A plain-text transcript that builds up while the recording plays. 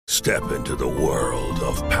Step into the world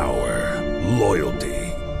of power, loyalty,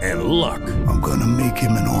 and luck. I'm gonna make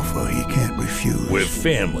him an offer he can't refuse. With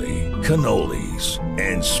family, cannolis,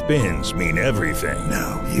 and spins mean everything.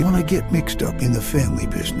 Now, you wanna get mixed up in the family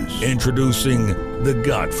business. Introducing The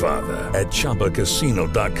Godfather at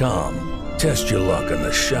ChumbaCasino.com. Test your luck in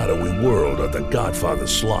the shadowy world of The Godfather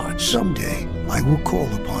slot. Someday, I will call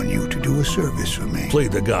upon you to do a service for me. Play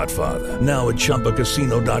The Godfather now at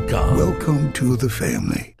ChumbaCasino.com. Welcome to the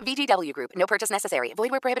family. VGW Group. No purchase necessary. Void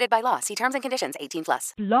where prohibited by law. See terms and conditions.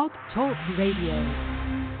 18+. Blog Talk Radio.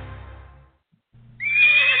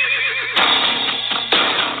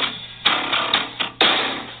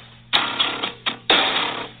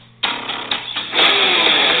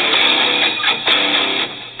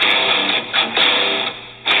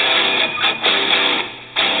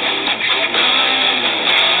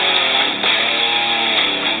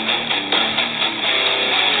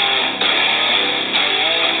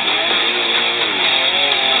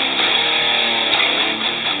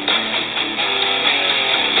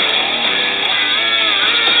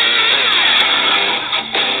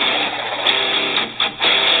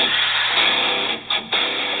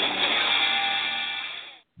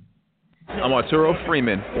 I'm Arturo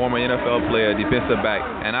Freeman, former NFL player, defensive back,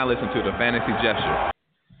 and I listen to the Fantasy Jester Show.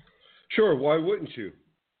 Sure, why wouldn't you?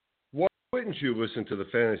 Why wouldn't you listen to the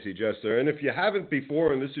Fantasy Jester? And if you haven't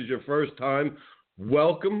before and this is your first time,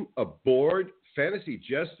 welcome aboard Fantasy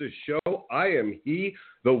Jester Show. I am he,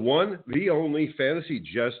 the one, the only Fantasy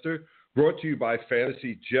Jester, brought to you by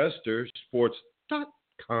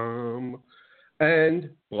FantasyJesterSports.com and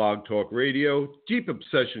Blog Talk Radio, Deep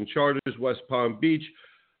Obsession Charters, West Palm Beach,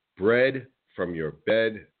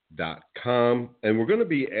 breadfromyourbed.com. And we're going to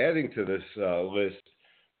be adding to this list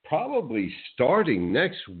probably starting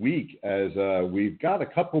next week as we've got a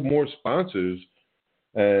couple more sponsors,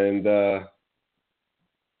 and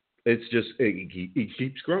it's just, it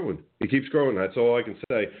keeps growing. It keeps growing. That's all I can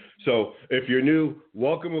say. So if you're new,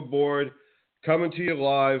 welcome aboard. Coming to you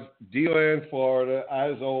live, D-Land, Florida.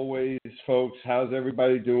 As always, folks, how's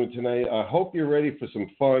everybody doing tonight? I hope you're ready for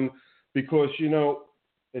some fun because, you know,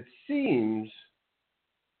 it seems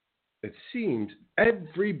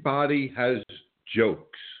everybody has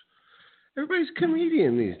jokes. Everybody's a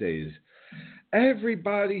comedian these days.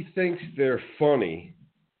 Everybody thinks they're funny.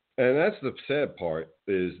 And that's the sad part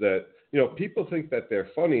is that, you know, people think that they're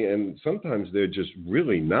funny and sometimes they're just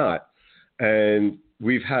really not. And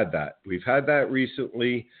we've had that. We've had that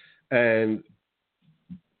recently. And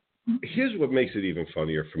here's what makes it even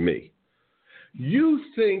funnier for me. You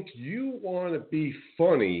think you want to be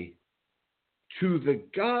funny to the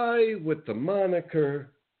guy with the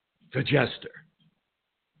moniker, the Jester.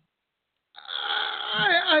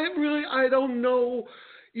 I don't know.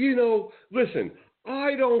 You know, listen,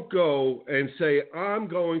 I don't go and say I'm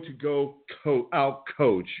going to go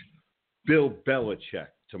out-coach Bill Belichick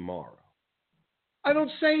tomorrow. I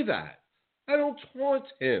don't say that. I don't taunt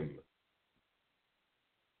him.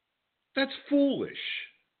 That's foolish.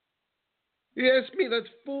 You ask me, that's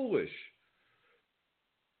foolish.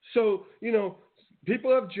 So, you know,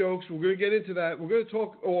 people have jokes. We're going to get into that. We're going to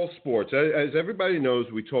talk all sports. As everybody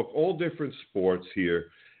knows, we talk all different sports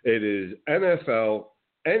here. It is NFL,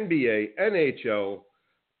 NBA, NHL,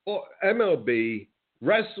 MLB,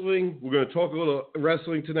 wrestling. We're going to talk a little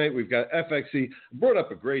wrestling tonight. We've got FXE. I brought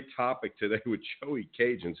up a great topic today with Joey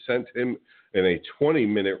Cage and sent him in a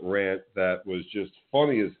 20-minute rant that was just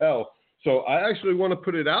funny as hell. So I actually want to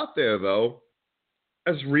put it out there, though,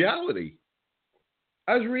 as reality.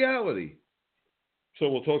 As reality. So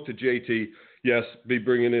we'll talk to JT. Yes, be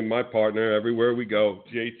bringing in my partner everywhere we go.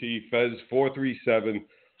 JT Fez437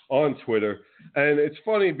 on Twitter. And it's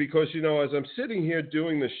funny because, you know, as I'm sitting here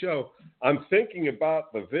doing the show, I'm thinking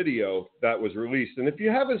about the video that was released. And if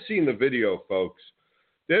you haven't seen the video, folks,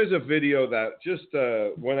 there's a video that just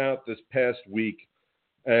went out this past week,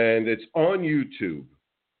 and it's on YouTube.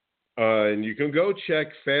 And you can go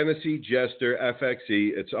check Fantasy Jester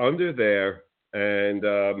FXE. It's under there, and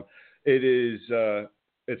it's a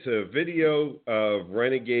video of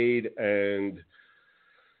Renegade and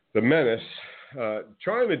the Menace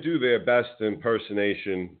trying to do their best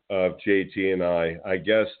impersonation of JT and I. I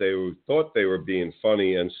guess they thought they were being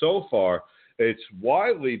funny, and so far it's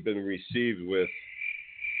widely been received with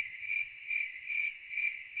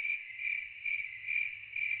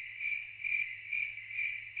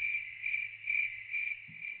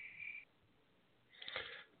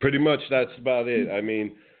pretty much that's about it. I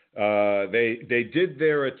mean, they did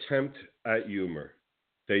their attempt at humor.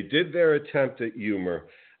 They did their attempt at humor,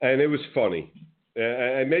 and it was funny.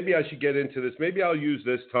 And maybe I should get into this. Maybe I'll use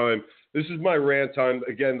this time. This is my rant time.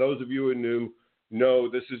 Again, those of you who are new, know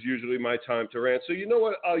this is usually my time to rant. So you know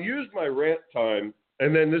what? I'll use my rant time,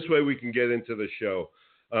 and then this way we can get into the show.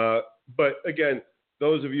 But again,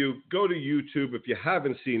 those of you, go to YouTube. If you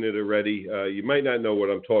haven't seen it already, you might not know what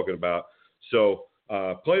I'm talking about. So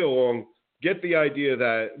play along. Get the idea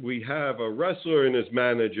that we have a wrestler and his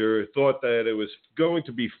manager thought that it was going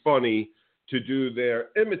to be funny to do their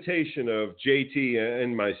imitation of JT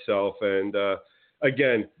and myself. And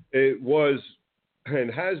again, it was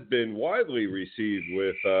and has been widely received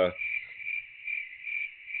with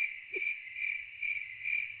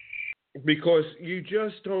because you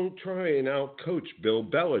just don't try and outcoach Bill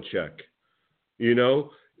Belichick. You know,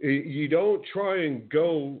 you don't try and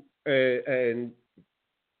go and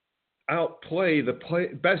outplay the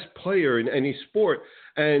best player in any sport.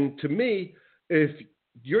 And to me, if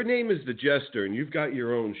your name is the Jester and you've got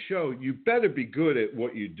your own show, you better be good at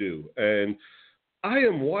what you do. And I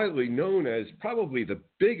am widely known as probably the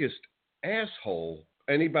biggest asshole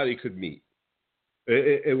anybody could meet.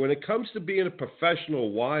 When it comes to being a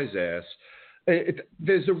professional wise ass,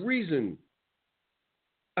 there's a reason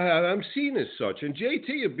I'm seen as such. And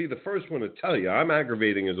JT would be the first one to tell you I'm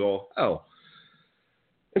aggravating as all hell.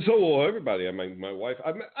 And so will everybody. I mean, my wife.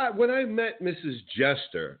 When I met Mrs.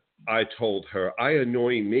 Jester, I told her, I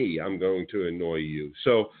annoy me, I'm going to annoy you.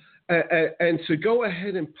 So, and to go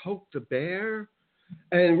ahead and poke the bear,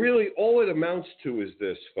 and really all it amounts to is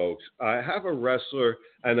this, folks. I have a wrestler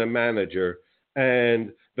and a manager,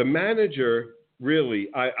 and the manager really,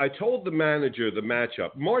 I told the manager the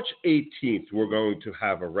matchup. March 18th, we're going to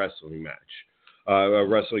have a wrestling match, a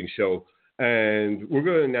wrestling show. And we're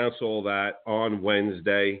going to announce all that on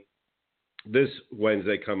Wednesday, this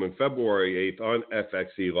Wednesday coming, February 8th on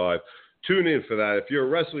FXE Live. Tune in for that. If you're a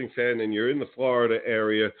wrestling fan and you're in the Florida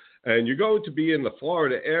area, and you're going to be in the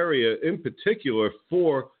Florida area in particular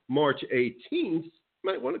for March 18th, you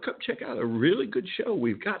might want to come check out a really good show.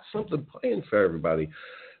 We've got something playing for everybody.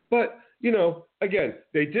 But, you know, again,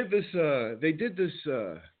 they did this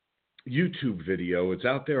YouTube video. It's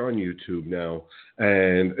out there on YouTube now,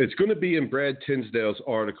 and it's going to be in Brad Tinsdale's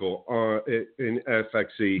article in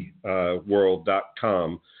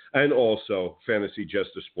FXEworld.com and also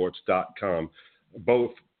FantasyJesterSports.com.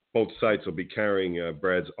 Both sites will be carrying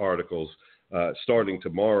Brad's articles starting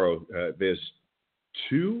tomorrow. There's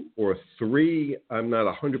 2 or 3, I'm not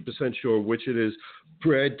 100% sure which it is,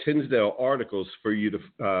 Brad Tinsdale articles for you to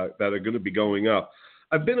that are going to be going up.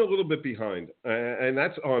 I've been a little bit behind, and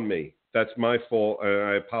that's on me. That's my fault, and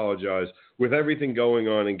I apologize. With everything going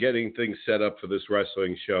on and getting things set up for this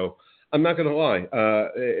wrestling show, I'm not going to lie.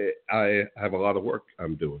 I have a lot of work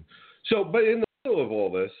I'm doing. So, but in the middle of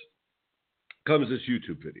all this comes this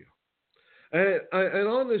YouTube video. And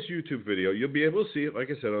on this YouTube video, you'll be able to see it,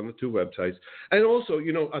 like I said, on the 2 websites. And also,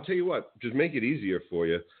 you know, I'll tell you what, just make it easier for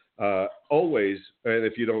you. Always, and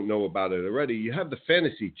if you don't know about it already, you have the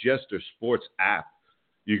Fantasy Jester Sports app.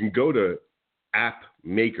 You can go to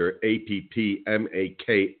appmaker,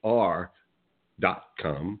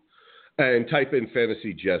 appmakr.com, and type in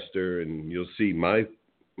Fantasy Jester, and you'll see my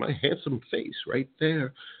handsome face right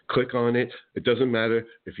there. Click on it. It doesn't matter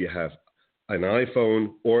if you have an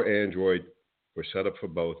iPhone or Android. We're set up for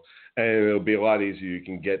both. And it'll be a lot easier. You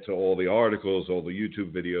can get to all the articles, all the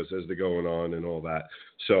YouTube videos as they're going on and all that.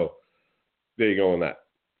 So there you go on that.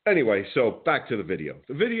 Anyway, so back to the video.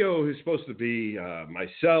 The video is supposed to be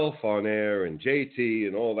myself on air and JT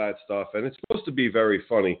and all that stuff, and it's supposed to be very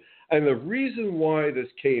funny. And the reason why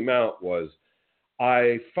this came out was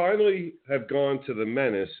I finally have gone to the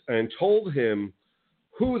Menace and told him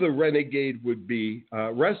who the Renegade would be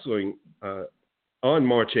wrestling on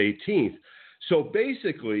March 18th. So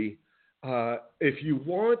basically, if you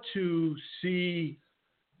want to see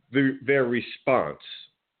their response,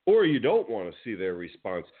 or you don't want to see their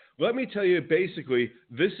response, let me tell you, basically,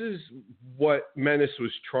 this is what Menace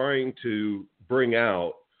was trying to bring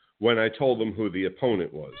out when I told them who the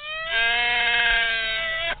opponent was.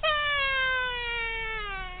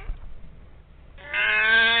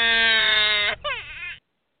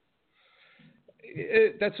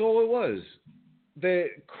 That's all it was. They're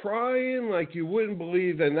crying like you wouldn't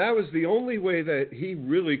believe, and that was the only way that he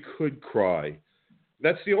really could cry.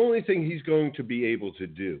 That's the only thing he's going to be able to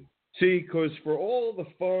do. See, because for all the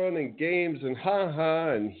fun and games and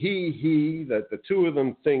ha-ha and he that the two of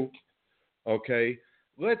them think, okay,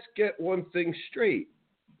 let's get one thing straight.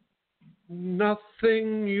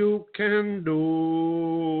 Nothing you can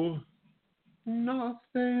do.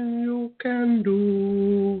 Nothing you can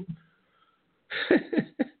do.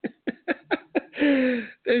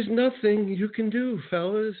 There's nothing you can do,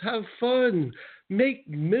 fellas. Have fun. Make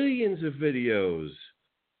millions of videos.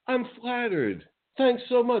 I'm flattered. Thanks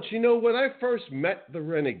so much. You know, when I first met the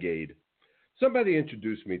Renegade, somebody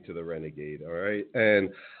introduced me to the Renegade, all right? And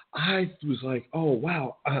I was like, oh,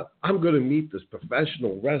 wow, I'm going to meet this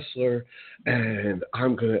professional wrestler, and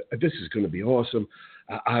this is going to be awesome.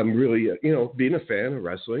 I'm really, being a fan of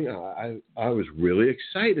wrestling, I was really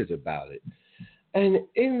excited about it. And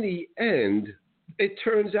in the end, it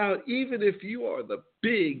turns out even if you are the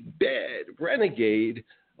big, bad Renegade,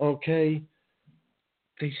 okay,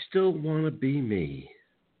 they still want to be me.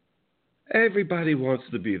 Everybody wants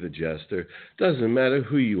to be the Jester. Doesn't matter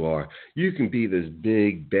who you are. You can be this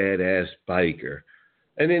big, badass biker.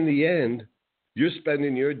 And in the end, you're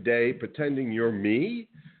spending your day pretending you're me?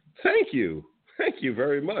 Thank you. Thank you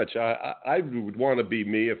very much. I would want to be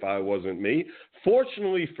me if I wasn't me.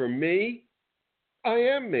 Fortunately for me, I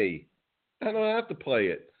am me. I don't have to play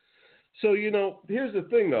it. So, here's the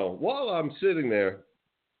thing, though. While I'm sitting there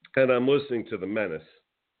and I'm listening to the Menace,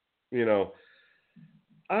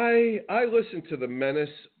 I listen to the Menace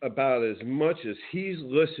about as much as he's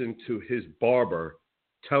listened to his barber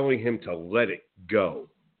telling him to let it go.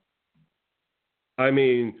 I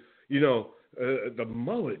mean, the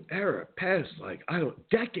mullet era passed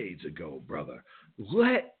decades ago, brother.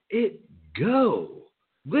 Let it go.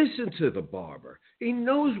 Listen to the barber. He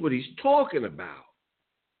knows what he's talking about.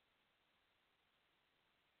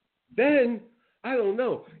 Then, I don't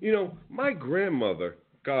know. My grandmother,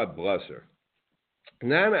 God bless her,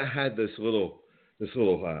 Nana had this little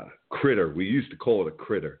critter. We used to call it a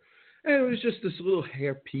critter. And it was just this little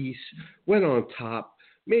hair piece, went on top,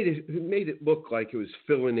 made it look like it was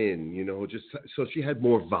filling in, just so she had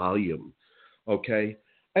more volume, okay?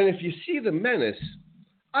 And if you see the Menace,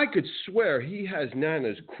 I could swear he has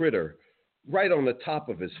Nana's critter right on the top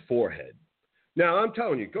of his forehead. Now, I'm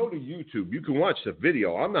telling you, go to YouTube. You can watch the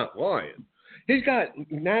video. I'm not lying. He's got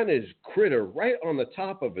Nana's critter right on the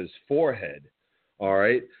top of his forehead, all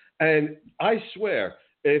right? And I swear,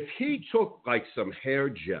 if he took like some hair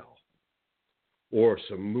gel or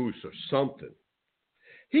some mousse or something,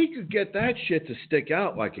 he could get that shit to stick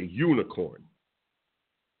out like a unicorn.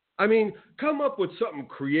 I mean, come up with something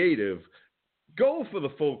creative. Go for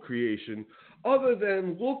the full creation other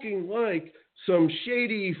than looking like some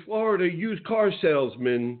shady Florida used car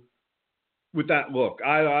salesman with that look.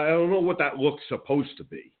 I don't know what that look's supposed to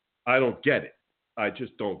be. I don't get it. I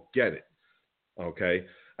just don't get it. Okay?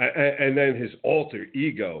 And then his alter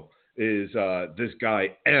ego is this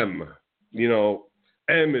guy M.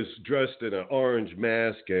 M is dressed in an orange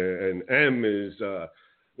mask, and M is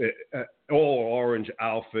all orange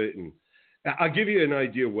outfit. And I'll give you an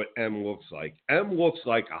idea what M looks like. M looks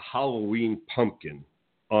like a Halloween pumpkin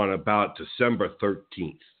on about December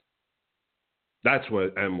 13th. That's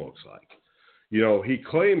what M looks like. He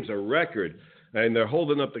claims a record, and they're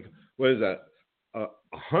holding up what is that?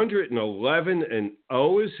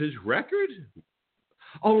 111-0 is his record?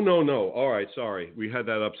 Oh, no. All right, sorry. We had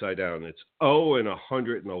that upside down. It's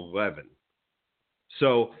 0-111.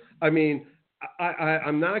 So, I mean,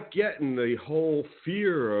 I'm not getting the whole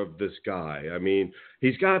fear of this guy. I mean,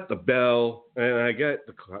 he's got the bell, and I get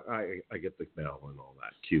the bell and all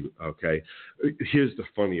that. Cute, okay? Here's the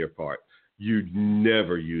funnier part. You'd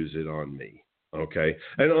never use it on me, okay?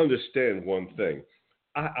 And understand one thing.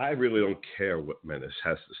 I really don't care what Menace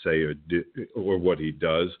has to say or what he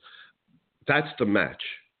does. That's the match.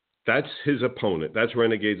 That's his opponent. That's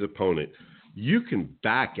Renegade's opponent. You can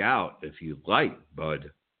back out if you like,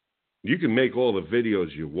 bud. You can make all the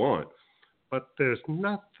videos you want, but there's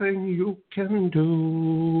nothing you can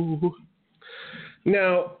do.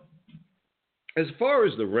 Now, as far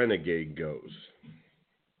as the Renegade goes,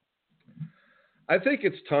 I think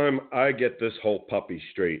it's time I get this whole puppy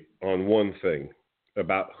straight on one thing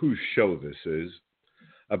about whose show this is,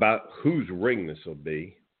 about whose ring this will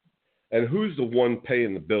be, and who's the one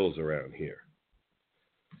paying the bills around here.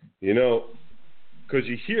 Because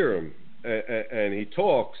you hear him, and he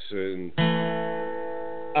talks, and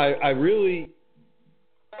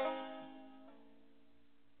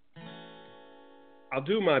I'll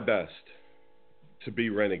do my best to be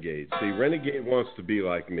Renegade. See, Renegade wants to be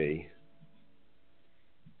like me,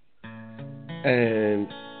 and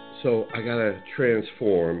so I gotta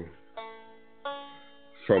transform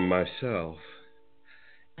from myself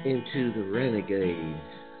into the Renegade.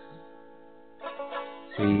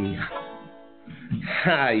 See,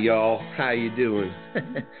 hi y'all, how you doing?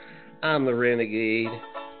 I'm the Renegade.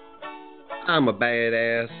 I'm a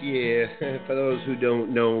badass, yeah. For those who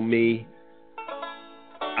don't know me,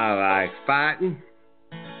 I like fighting.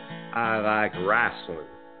 I like wrestling.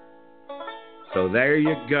 So there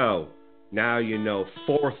you go. Now you know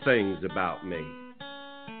 4 things about me.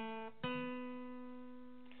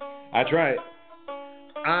 That's right.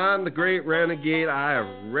 I'm the great renegade. I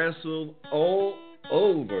have wrestled all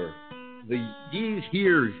over these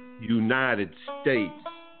here United States.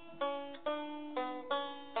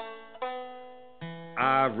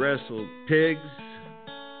 I've wrestled pigs.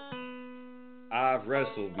 I've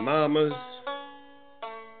wrestled mamas.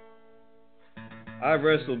 I've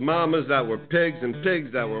wrestled mamas that were pigs and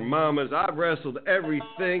pigs that were mamas. I've wrestled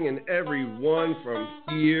everything and everyone from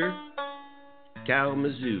here,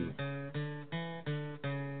 Kalamazoo.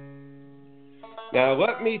 Now,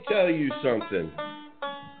 let me tell you something.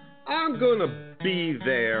 I'm going to be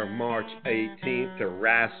there March 18th to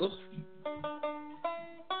wrestle.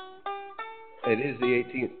 It is the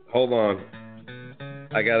 18th. Hold on.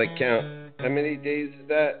 I got to count. How many days is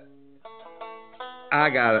that?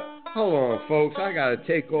 Hold on, folks. I got to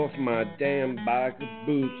take off my damn biker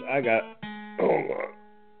boots. Hold on.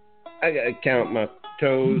 I got to count my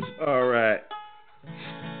toes. All right.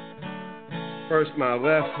 First, my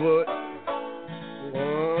left foot. 1,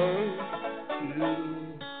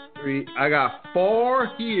 2, 3. I got 4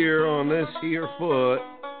 here on this here foot.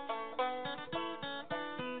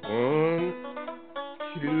 1,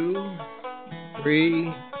 2,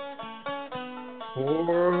 3,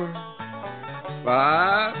 4,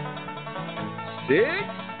 5, 6.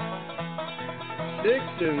 6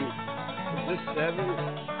 and is this 7?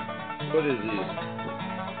 What is this?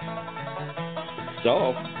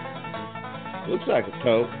 Soft. Looks like a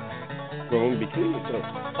toe. Growing between the toes.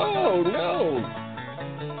 Oh no!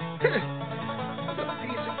 It's a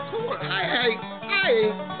piece of corn. I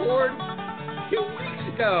ate corn 2 weeks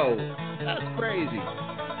ago. That's crazy.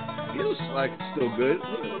 Feels like it's still good.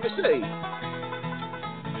 Let me see.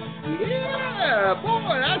 Yeah,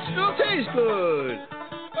 boy, that still tastes good.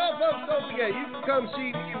 Well, folks, don't forget, you can come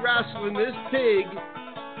see me wrestling this pig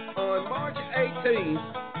on March 18th.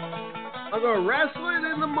 I'm going to wrestle it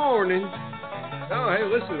in the morning. Oh, hey,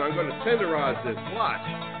 listen, I'm going to tenderize this. Watch.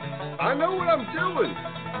 I know what I'm doing.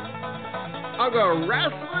 I'm going to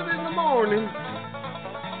wrestle it in the morning.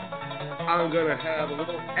 I'm going to have a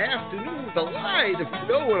little afternoon delight, if you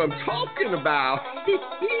know what I'm talking about.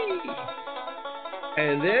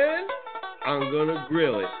 And then I'm going to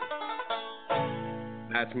grill it.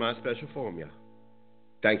 That's my special formula.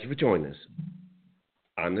 Thank you for joining us.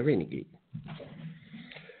 I'm the Renegade.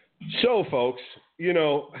 So, folks,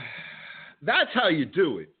 that's how you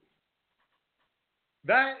do it.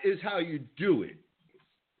 That is how you do it.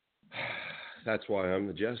 That's why I'm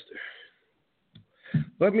the jester.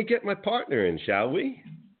 Let me get my partner in, shall we?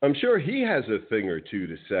 I'm sure he has a thing or two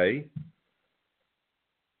to say.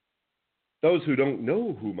 Those who don't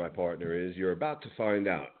know who my partner is, you're about to find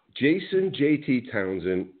out. Jason JT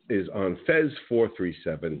Townsend is on Fez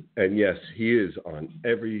 437, and yes, he is on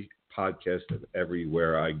every podcast and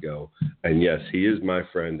everywhere I go. And yes, he is my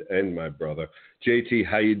friend and my brother. JT,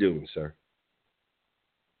 how you doing, sir?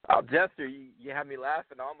 Oh, Jester, you had me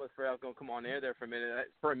laughing. I almost forgot I was going to come on air there for a minute.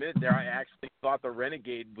 For a minute there, I actually thought the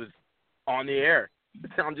Renegade was on the air. It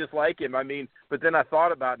sounded just like him. But then I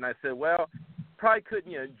thought about it, and I said, well, probably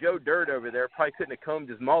couldn't, Joe Dirt over there probably couldn't have combed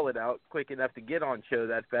his mullet out quick enough to get on show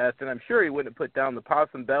that fast, and I'm sure he wouldn't have put down the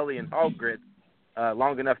possum belly and hog grits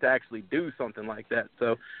long enough to actually do something like that.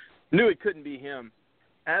 So knew it couldn't be him.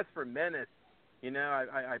 As for Menace,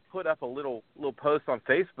 I put up a little post on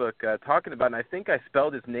Facebook talking about it, and I think I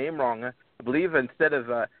spelled his name wrong. I believe instead of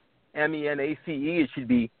MENACE, it should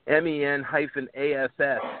be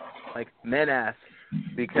MEN-ASS, like Menace.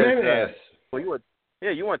 Because,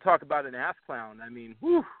 you want to talk about an ass clown.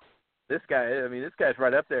 This guy's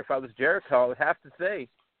right up there. If I was Jericho, I would have to say,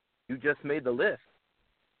 you just made the list.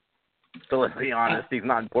 So let's be honest, he's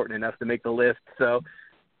not important enough to make the list, so...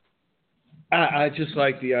 I just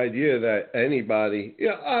like the idea that anybody,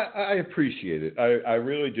 I appreciate it. I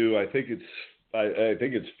really do. I think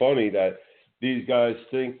it's funny that these guys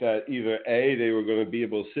think that either A, they were going to be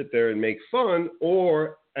able to sit there and make fun,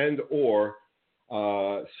 or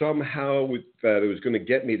somehow that it was going to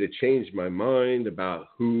get me to change my mind about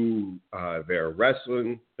who they're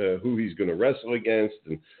wrestling, who he's going to wrestle against,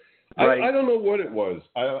 and right. I don't know what it was.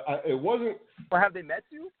 It wasn't. Or have they met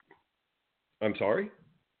you? I'm sorry?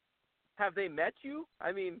 Have they met you?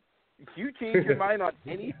 If you change your mind on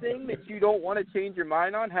anything that you don't want to change your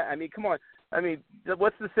mind on, come on.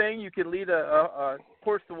 What's the saying? You can lead a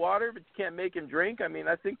horse to water, but you can't make him drink. I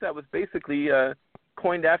think that was basically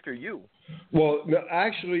coined after you. Well, no,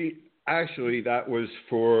 actually, that was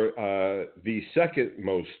for the second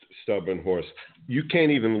most stubborn horse. You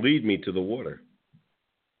can't even lead me to the water.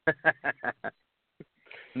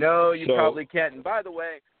 No, you probably can't. And by the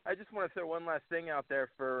way, I just want to throw one last thing out there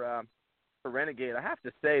for Renegade. I have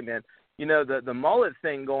to say, man, the mullet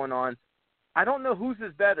thing going on, I don't know whose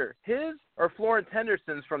is better, his or Florence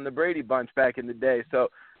Henderson's from the Brady Bunch back in the day. So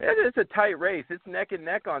it's a tight race. It's neck and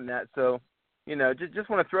neck on that. So, just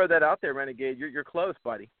want to throw that out there, Renegade. You're close,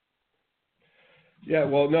 buddy. Yeah,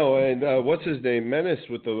 well, no, and what's his name? Menace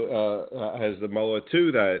with has the mullet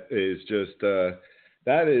too. That is just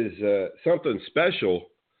something special.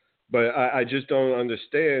 But I just don't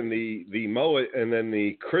understand the mullet and then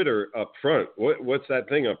the critter up front. What's that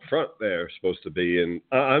thing up front there supposed to be? And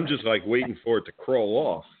I'm just like waiting for it to crawl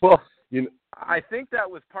off. Well, I think that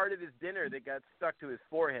was part of his dinner that got stuck to his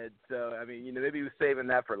forehead. So, I mean, maybe he was saving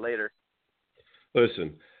that for later.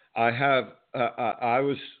 Listen,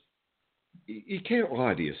 you can't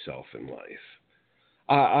lie to yourself in life.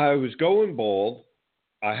 I was going bald.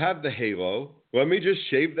 I have the halo. Let me just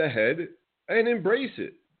shave the head and embrace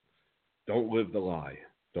it. Don't live the lie.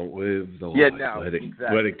 Don't live the lie. Yeah, no, let it go.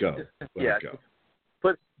 Let it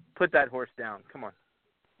go. Put that horse down. Come on.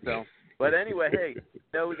 So, but anyway, hey,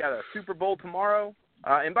 we got a Super Bowl tomorrow.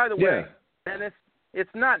 And by the way, Dennis,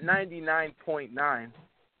 it's not 99.9.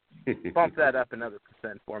 Bump that up another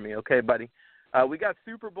percent for me, okay, buddy? We got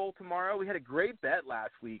Super Bowl tomorrow. We had a great bet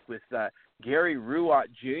last week with Gary Ruott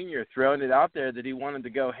Jr. throwing it out there that he wanted to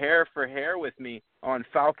go hair for hair with me on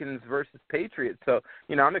Falcons versus Patriots. So,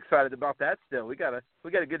 I'm excited about that still. We got a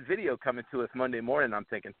good video coming to us Monday morning, I'm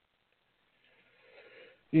thinking.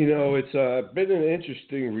 It's been an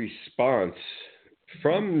interesting response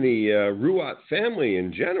from the Ruott family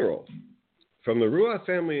in general. From the Ruott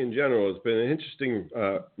family in general, it's been an interesting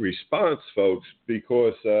response, folks,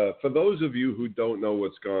 because for those of you who don't know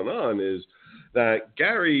what's going on is that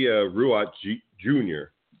Gary Ruott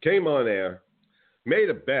Jr. came on air,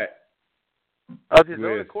 made a bet. Of his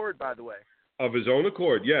own accord, by the way. Of his own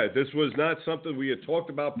accord, yeah. This was not something we had talked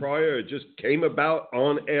about prior. It just came about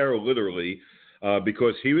on air, literally,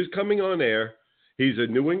 because he was coming on air. He's a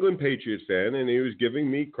New England Patriots fan, and he was giving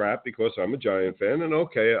me crap because I'm a Giant fan, and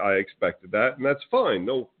okay, I expected that, and that's fine,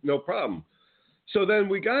 no problem. So then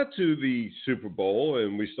we got to the Super Bowl,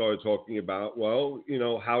 and we started talking about,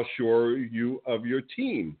 how sure are you of your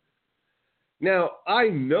team? Now, I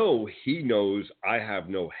know he knows I have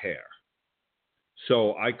no hair,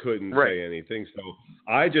 so I couldn't say anything. So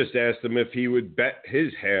I just asked him if he would bet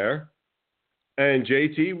his hair, and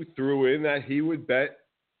JT threw in that he would bet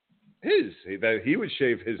that he would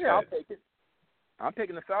shave his head. I'll take it. I'm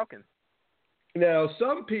picking the Falcons. Now,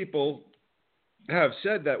 some people have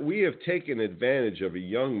said that we have taken advantage of a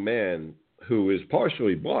young man who is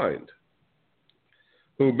partially blind,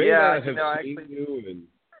 who may not have seen you,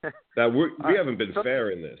 and that we haven't been fair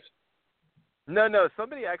in this. No,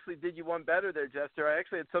 somebody actually did you one better there, Jester. I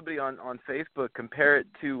actually had somebody on Facebook compare it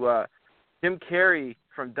to Jim Carrey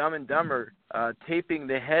from Dumb and Dumber taping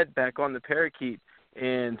the head back on the parakeet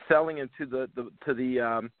and selling it to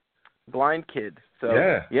the blind kid. So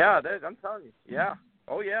I'm telling you, yeah,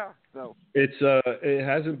 oh yeah. So it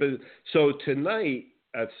hasn't been. So tonight,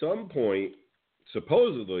 at some point,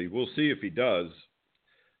 supposedly, we'll see if he does.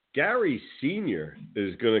 Gary Sr.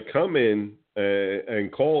 is going to come in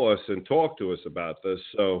and call us and talk to us about this.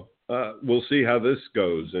 So we'll see how this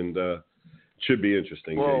goes, and should be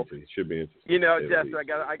interesting. Well, JT. Should be interesting. Jester,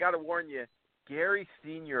 I got to warn you. Gary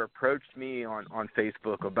Sr. approached me on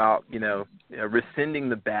Facebook about, rescinding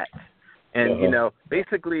the bet. And,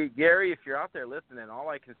 basically, Gary, if you're out there listening, all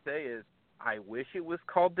I can say is I wish it was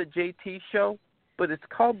called the JT Show, but it's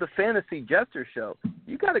called the Fantasy Jester Show.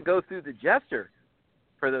 You got to go through the Jester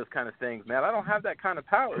for those kind of things, man. I don't have that kind of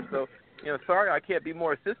power. So, sorry I can't be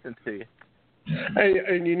more assistance to you.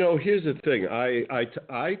 And here's the thing.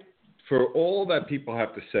 I for all that people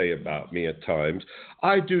have to say about me at times,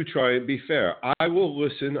 I do try and be fair. I will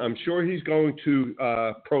listen. I'm sure he's going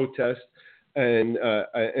to protest and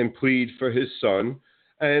plead for his son.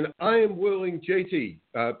 And I am willing, JT,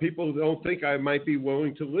 people don't think I might be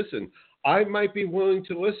willing to listen. I might be willing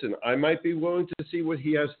to listen. I might be willing to see what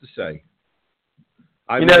he has to say.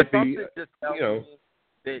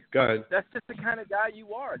 Go ahead. That's just the kind of guy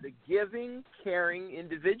you are, the giving, caring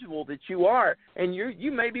individual that you are, and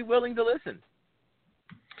you may be willing to listen.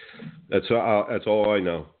 That's all I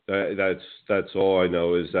know. That's all I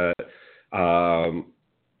know is that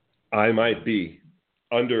I might be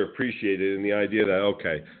underappreciated in the idea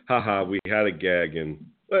that we had a gag, and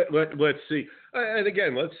let's see. And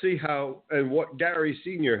again, let's see how and what Gary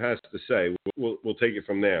Sr. has to say. We'll take it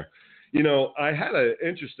from there. I had an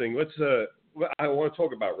interesting. I want to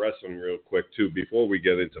talk about wrestling real quick, too, before we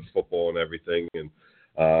get into football and everything. And,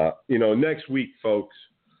 next week, folks,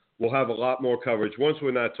 we'll have a lot more coverage. Once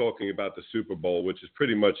we're not talking about the Super Bowl, which is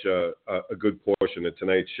pretty much a good portion of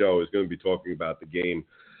tonight's show, is going to be talking about the game.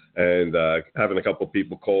 and having a couple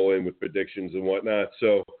people call in with predictions and whatnot.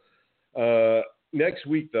 So next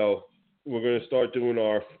week, though, we're going to start doing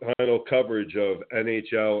our final coverage of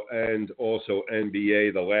NHL and also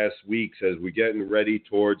NBA the last weeks as we're getting ready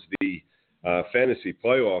towards the fantasy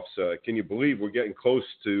playoffs. Can you believe we're getting close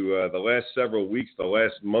to the last several weeks, the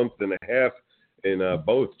last month and a half in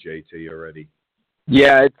both, JT, already?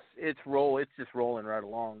 Yeah, it's just rolling right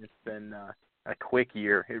along. It's been a quick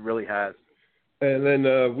year. It really has. And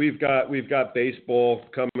then we've got baseball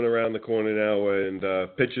coming around the corner now,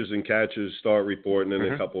 and pitchers and catchers start reporting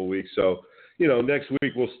in a couple of weeks. So, next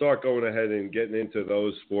week we'll start going ahead and getting into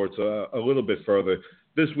those sports a little bit further.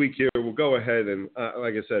 This week here, we'll go ahead and,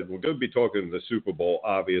 like I said, we're going to be talking the Super Bowl,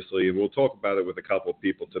 obviously, and we'll talk about it with a couple of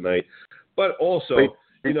people tonight. But also,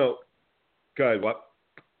 go ahead, what?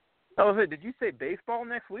 Oh, did you say baseball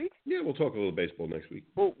next week? Yeah, we'll talk a little baseball next week.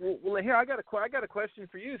 Well, here I got a question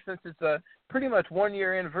for you, since it's a pretty much 1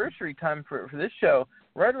 year anniversary time for this show.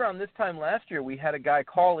 Right around this time last year, we had a guy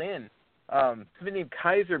call in, somebody named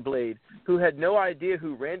Kaiserblade, who had no idea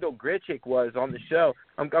who Randall Grichuk was on the show.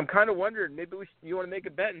 I'm kind of wondering, maybe you want to make a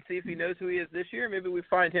bet and see if he knows who he is this year. Maybe we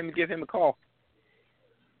find him and give him a call.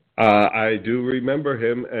 I do remember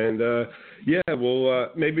him, and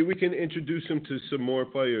maybe we can introduce him to some more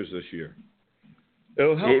players this year.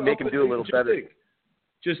 It'll help make him do a little better.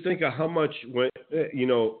 Just think of how much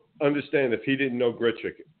understand if he didn't know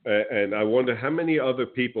Grichuk, and I wonder how many other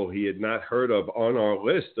people he had not heard of on our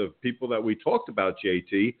list of people that we talked about,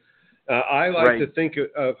 JT. I like to think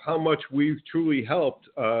of how much we've truly helped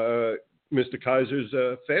Mr. Kaiser's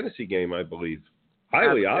fantasy game, I believe.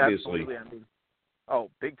 Highly, obviously. Absolutely. Oh,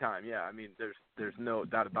 big time, yeah. I mean, there's no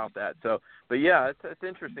doubt about that. So, but yeah, it's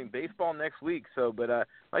interesting. Baseball next week. So, but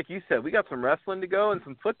like you said, we got some wrestling to go and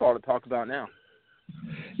some football to talk about now.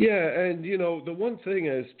 Yeah, and the one thing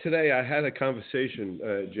is today I had a conversation,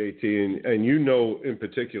 JT, and in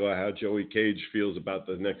particular how Joey Cage feels about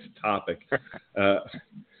the next topic.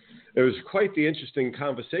 It was quite the interesting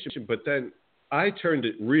conversation, but then I turned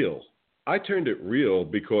it real.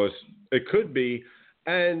 Because it could be,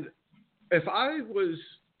 and if I was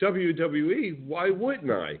WWE, why wouldn't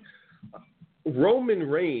I? Roman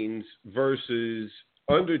Reigns versus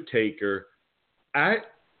Undertaker at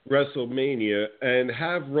WrestleMania and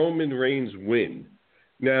have Roman Reigns win.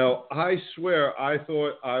 Now, I swear I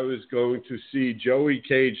thought I was going to see Joey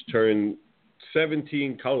Cage turn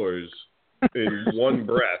 17 colors in one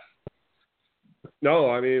breath. No,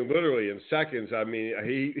 I mean, literally in seconds. I mean,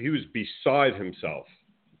 he was beside himself.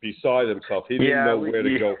 He didn't know where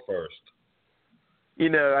to go first.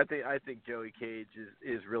 I think Joey Cage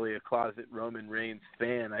is really a closet Roman Reigns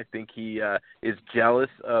fan. I think he is jealous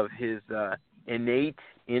of his innate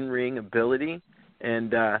in-ring ability.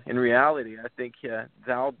 And in reality, I think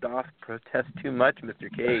thou dost protest too much, Mr.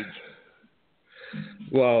 Cage.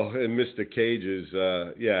 Well, and Mr. Cage is,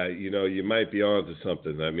 you might be onto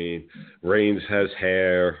something. I mean, Reigns has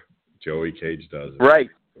hair. Joey Cage doesn't. Right.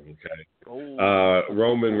 Okay. Oh.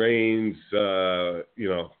 Roman Reigns,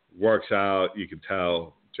 works out. You can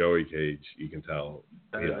tell. Joey Cage, you can tell.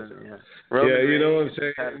 He doesn't. Yeah, you know what I'm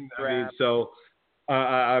saying? I mean, so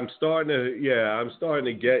I'm starting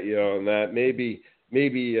to get you on that. Maybe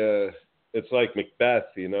it's like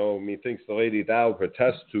Macbeth, thinks the lady thou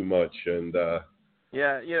protests too much, and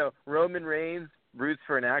Roman Reigns roots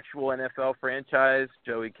for an actual NFL franchise.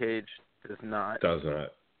 Joey Cage does not. So,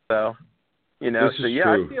 true.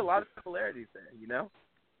 I see a lot of similarities there.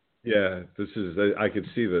 Yeah, I could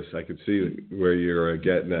see this. I could see where you're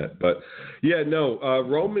getting at. But,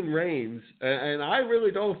 Roman Reigns, and I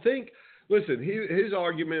really don't think, listen, his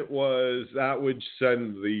argument was that would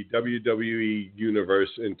send the WWE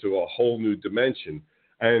universe into a whole new dimension.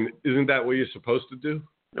 And isn't that what you're supposed to do?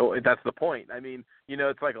 No, that's the point. I mean,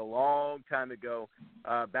 it's like a long time ago,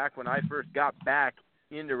 back when I first got back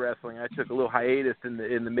into wrestling. I took a little hiatus in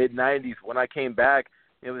the mid-'90s. When I came back,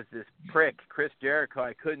 it was this prick, Chris Jericho.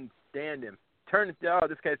 I couldn't stand him.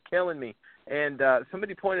 This guy's killing me. And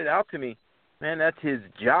somebody pointed out to me, man, that's his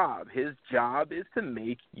job. His job is to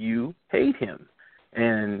make you hate him.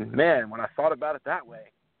 And, man, when I thought about it that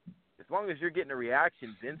way, as long as you're getting a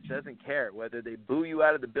reaction, Vince doesn't care whether they boo you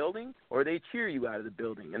out of the building or they cheer you out of the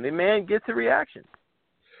building. And the man gets a reaction.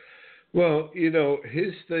 Well,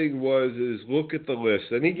 his thing is look at the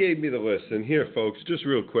list. And he gave me the list. And here, folks, just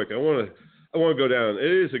real quick, I want to go down.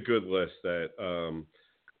 It is a good list that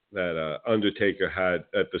Undertaker had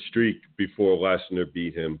at the streak before Lesnar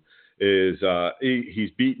beat him.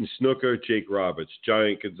 He's beaten Snooker, Jake Roberts,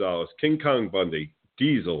 Giant Gonzalez, King Kong Bundy,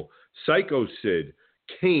 Diesel, Psycho Sid,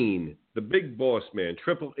 Kane, the Big Boss Man,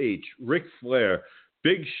 Triple H, Ric Flair,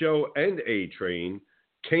 Big Show and A-Train,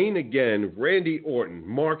 Kane again, Randy Orton,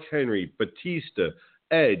 Mark Henry, Batista,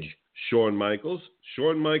 Edge, Shawn Michaels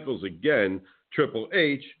again, Triple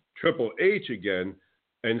H again,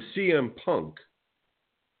 and CM Punk.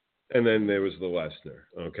 And then there was the Lesnar,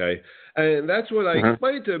 okay? And that's what I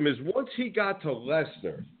explained to him is once he got to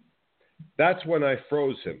Lesnar, that's when I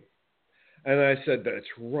froze him. And I said, that's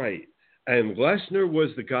right. And Lesnar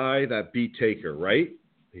was the guy that beat Taker, right?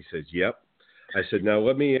 He says, yep. I said, now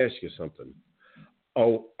let me ask you something.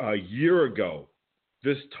 Oh, a year ago,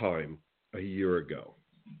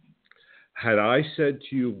 had I said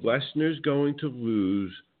to you, Lesnar's going to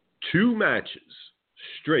lose 2 matches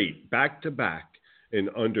straight, back to back, in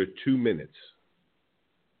under 2 minutes,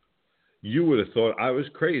 you would have thought I was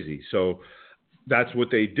crazy. So that's what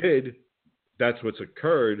they did. That's what's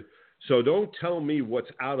occurred. So don't tell me what's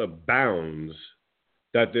out of bounds,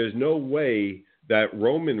 that there's no way that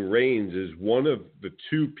Roman Reigns is one of the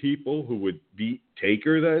 2 people who would beat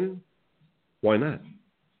Taker then. Why not?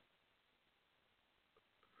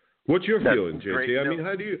 What's your feeling, JT? Great. I mean,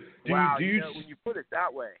 how do you when you put it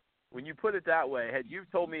that way, had you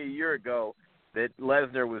told me a year ago that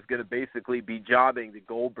Lesnar was going to basically be jobbing to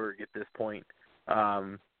Goldberg at this point,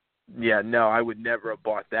 I would never have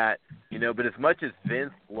bought that. But as much as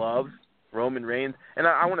Vince loves Roman Reigns, and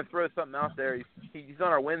I want to throw something out there. He's on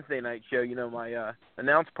our Wednesday night show. My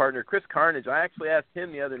announce partner, Chris Carnage, I actually asked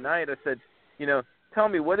him the other night, I said, tell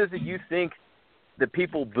me, what is it you think that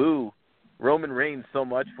people boo Roman Reigns so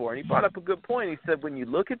much for? And he brought up a good point. He said, when you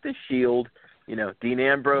look at the Shield, Dean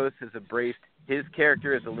Ambrose has embraced his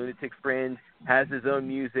character as a lunatic fringe, has his own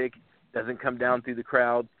music, doesn't come down through the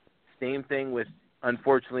crowd. Same thing with,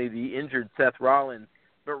 unfortunately, the injured Seth Rollins.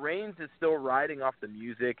 But Reigns is still riding off the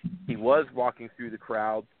music. He was walking through the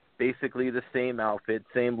crowd, basically the same outfit,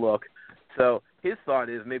 same look. So his thought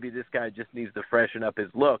is maybe this guy just needs to freshen up his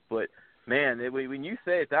look. But, man, when you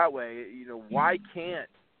say it that way, why can't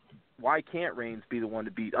Reigns be the one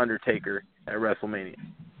to beat Undertaker at WrestleMania?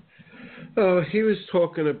 Oh, he was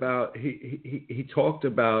talking about he talked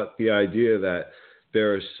about the idea that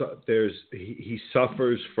he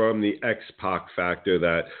suffers from the X-Pac factor,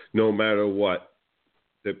 that no matter what,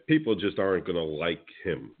 that people just aren't going to like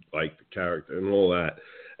him, like the character and all that.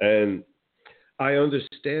 And I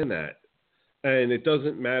understand that. And it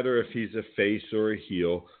doesn't matter if he's a face or a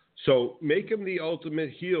heel. So make him the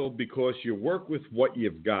ultimate heel because you work with what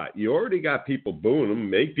you've got. You already got people booing him.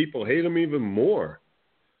 Make people hate him even more.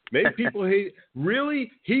 Make people hate.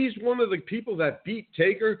 Really, he's one of the people that beat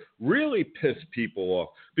Taker, really pissed people off.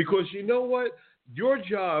 Because you know what? Your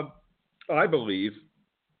job, I believe,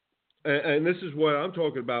 and this is what I'm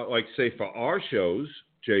talking about, like, say, for our shows,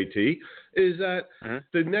 JT, is that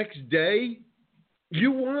the next day,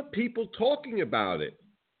 you want people talking about it.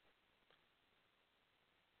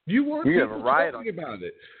 You want people talking about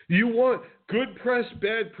it. You want good press,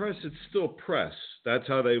 bad press, it's still press. That's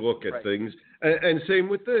how they look at things. And same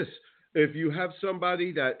with this. If you have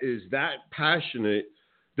somebody that is that passionate,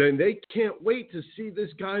 then they can't wait to see this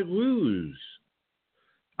guy lose.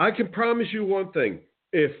 I can promise you one thing.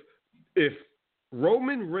 If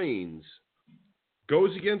Roman Reigns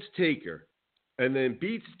goes against Taker and then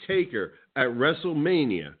beats Taker at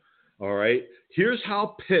WrestleMania, all right, here's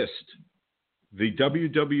how pissed the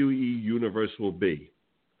WWE Universe will be.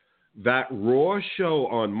 That Raw show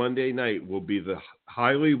on Monday night will be the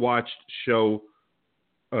highly watched show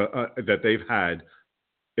that they've had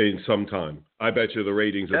in some time. I bet you the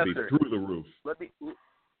ratings will be through the roof. Let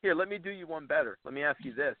me do you one better. Let me ask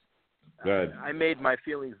you this. I made my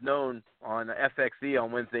feelings known on FXE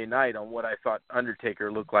on Wednesday night on what I thought Undertaker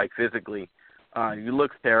looked like physically. He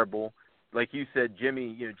looks terrible. Like you said,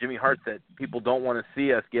 Jimmy Hart said, people don't want to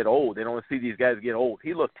see us get old. They don't want to see these guys get old.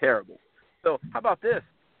 He looked terrible. So how about this?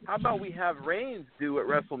 How about we have Reigns do at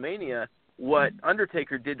WrestleMania what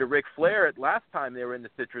Undertaker did to Ric Flair at last time they were in the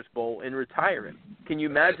Citrus Bowl and retire him? Can you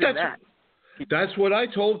imagine that? That's what I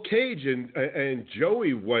told Cage, and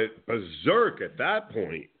Joey went berserk at that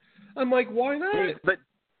point. I'm like, why not? But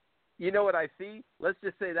you know what I see? Let's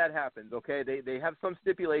just say that happens, okay? They have some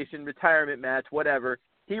stipulation, retirement match, whatever.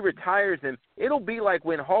 He retires him. It'll be like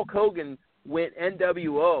when Hulk Hogan went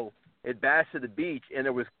NWO at Bash of the Beach and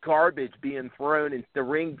there was garbage being thrown in the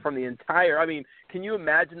ring from the entire – I mean, can you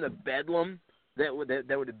imagine the bedlam that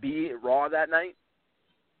would be at Raw that night?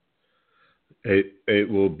 It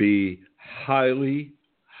will be highly,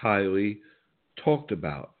 highly talked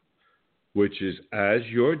about, which is as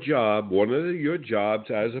your job, one of your jobs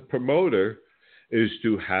as a promoter is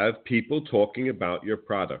to have people talking about your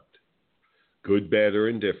product. Good, bad, or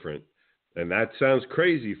indifferent. And that sounds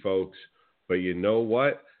crazy, folks, but you know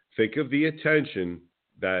what? Think of the attention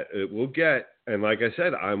that it will get And like I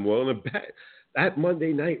said, I'm willing to bet that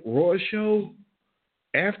Monday Night Raw show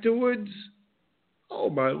afterwards. Oh,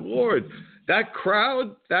 my Lord. That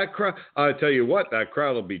crowd, I'll tell you what, that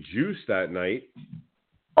crowd will be juiced that night.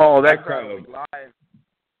 Oh, that crowd will be live.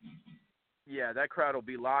 Yeah, that crowd will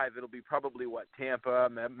be live. It'll be probably, Tampa,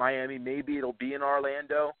 Miami, maybe it'll be in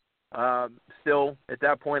Orlando. Still, at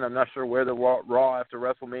that point, I'm not sure where the Raw after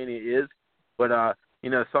WrestleMania is. But,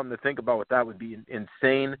 something to think about with that would be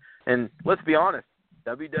insane. And let's be honest,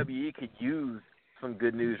 WWE could use some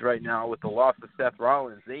good news right now with the loss of Seth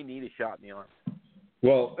Rollins. They need a shot in the arm.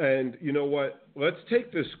 Well, and you know what? Let's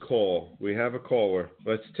take this call. We have a caller.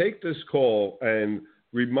 Let's take this call and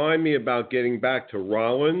remind me about getting back to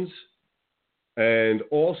Rollins and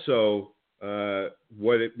also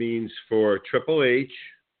what it means for Triple H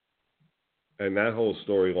and that whole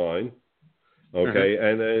storyline. Okay,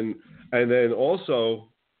 and then also,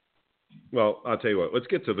 well, I'll tell you what. Let's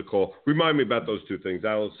get to the call. Remind me about those two things.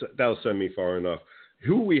 That'll send me far enough.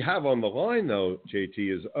 Who we have on the line, though, JT,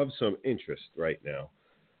 is of some interest right now.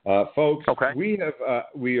 Folks,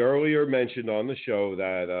 we earlier mentioned on the show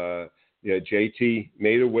that JT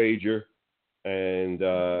made a wager, and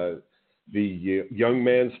the young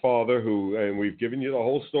man's father, and we've given you the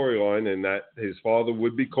whole storyline, and that his father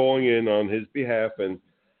would be calling in on his behalf, and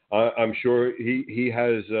I'm sure he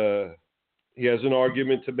has an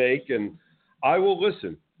argument to make, and I will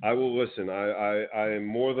listen. I am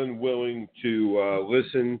more than willing to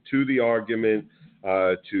listen to the argument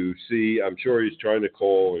to see. I'm sure he's trying to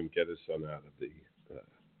call and get his son out of the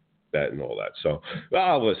bet and all that. So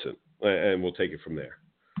I'll listen, and we'll take it from there.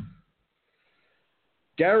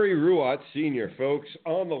 Gary Ruott, Sr., folks,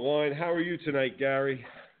 on the line. How are you tonight, Gary?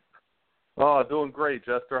 Oh, doing great,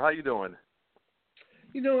 Jester. How you doing?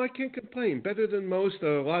 I can't complain. Better than most.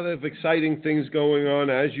 A lot of exciting things going on,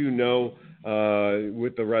 as you know,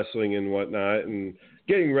 with the wrestling and whatnot, and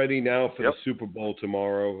getting ready now for the Super Bowl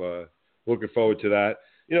tomorrow. Looking forward to that.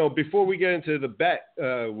 Before we get into the bet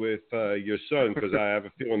with your son, because I have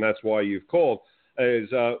a feeling that's why you've called, is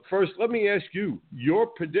first, let me ask you your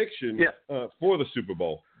prediction for the Super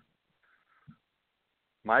Bowl.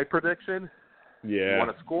 My prediction? Yeah. You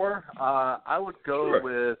want to score? I would go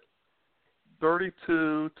with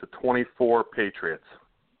 32-24 Patriots.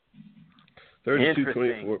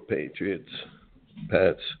 32-24 Patriots.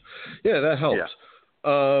 Pats. Yeah, that helps.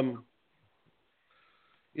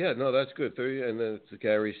 Yeah. No, that's good. 30, and then it's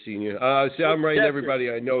Gary Sr. See, I'm writing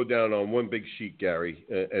everybody I know down on one big sheet, Gary,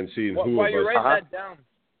 and seeing who while of you're us. writing that down,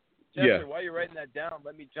 Jester, while you're writing that down,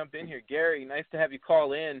 let me jump in here. Gary, nice to have you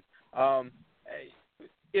call in.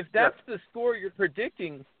 If that's the score you're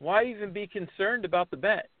predicting, why even be concerned about the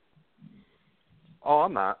bet? Oh,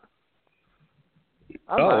 I'm not.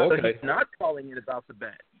 Okay. He's not calling it about the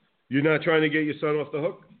bet. You're not trying to get your son off the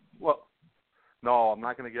hook? Well, no, I'm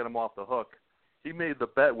not going to get him off the hook. He made the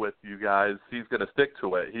bet with you guys. He's going to stick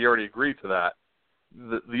to it. He already agreed to that.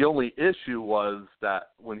 The only issue was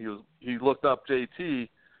that when he looked up JT,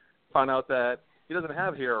 found out that he doesn't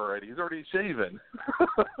have hair already. He's already shaven.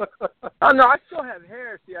 Oh, no, I still have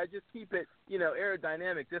hair. See, I just keep it,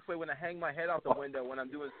 aerodynamic. This way, when I hang my head out the window when I'm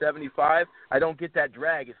doing 75, I don't get that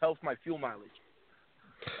drag. It helps my fuel mileage.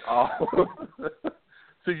 Oh.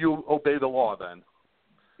 So you obey the law then?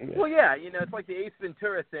 Well, yeah, it's like the Ace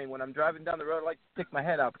Ventura thing. When I'm driving down the road, I like to stick my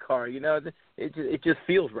head out the car. It just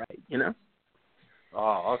feels right,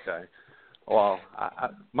 Oh, okay. Well,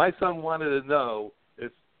 my son wanted to know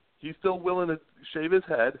if he's still willing to shave his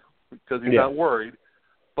head because he's not worried.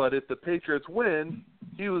 But if the Patriots win,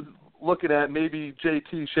 he was looking at maybe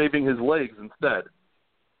JT shaving his legs instead.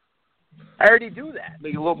 I already do that.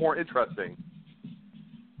 Make it a little more interesting.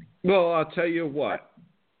 Well, I'll tell you what.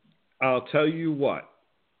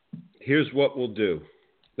 Here's what we'll do.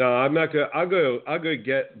 Now, I'm not gonna. I'll go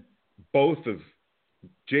get both of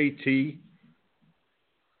JT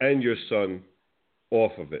and your son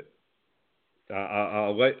off of it.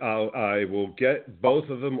 I will get both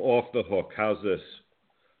of them off the hook. How's this?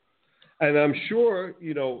 And I'm sure,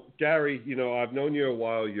 Gary, I've known you a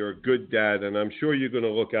while. You're a good dad, and I'm sure you're going to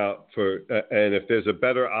look out for. And if there's a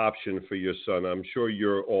better option for your son, I'm sure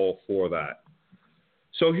you're all for that.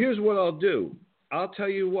 So here's what I'll do. I'll tell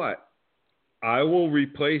you what. I will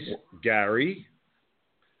replace Gary,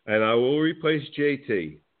 and I will replace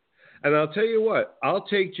JT. And I'll tell you what. I'll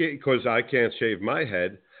take because I can't shave my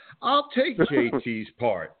head. I'll take JT's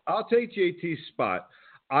part. I'll take JT's spot.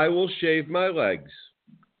 I will shave my legs.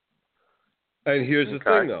 And here's the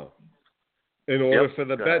thing, though. In order for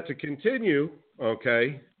the bet to continue,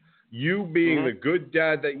 you being the good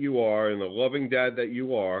dad that you are and the loving dad that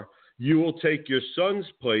you are, you will take your son's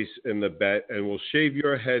place in the bet and will shave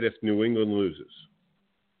your head if New England loses.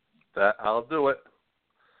 That I'll do it.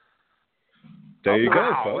 There you go,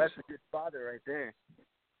 wow, folks. That's a good father right there.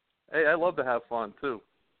 Hey, I love to have fun, too.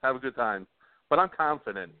 Have a good time. But I'm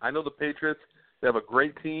confident. I know the Patriots, they have a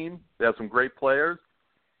great team. They have some great players.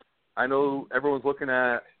 I know everyone's looking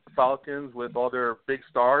at Falcons with all their big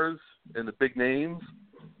stars and the big names,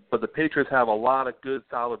 but the Patriots have a lot of good,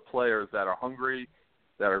 solid players that are hungry,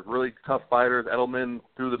 that are really tough fighters. Edelman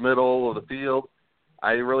through the middle of the field.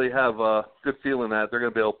 I really have a good feeling that they're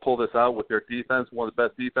going to be able to pull this out with their defense, one of the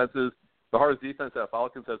best defenses. The hardest defense that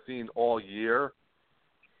Falcons have seen all year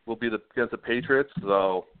will be against the Patriots.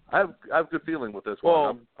 So I have a good feeling with this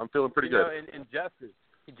one. I'm feeling pretty good. And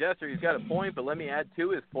Jester, he's got a point, but let me add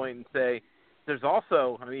to his point and say there's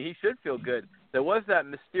also, I mean, he should feel good. There was that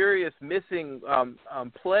mysterious missing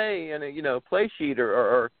play in a play sheet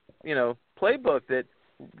or playbook that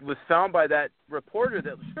was found by that reporter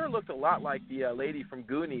that sure looked a lot like the lady from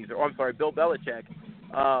Goonies, Bill Belichick,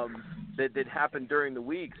 that happened during the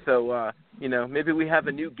week. So maybe we have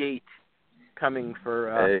a new gate coming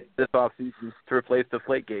for this offseason to replace the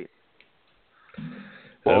Flakegate.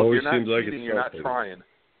 Well, always if you're seems not like cheating, it's you're not something. trying.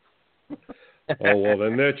 Oh, well,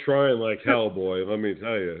 then they're trying like hell, boy. Let me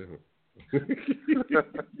tell you.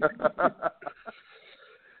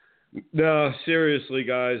 No, seriously,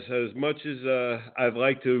 guys, as much as I'd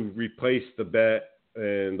like to replace the bet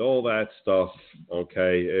and all that stuff,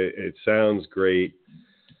 okay, it sounds great.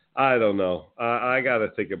 I don't know. I got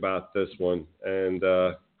to think about this one. And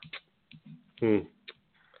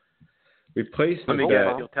replace the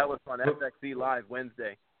bet. You'll tell us on FXE Live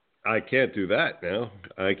Wednesday. I can't do that now.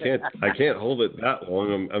 I can't hold it that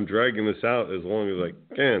long. I'm dragging this out as long as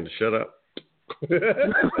I can. Shut up.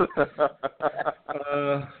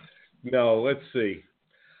 No, let's see.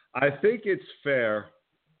 I think it's fair.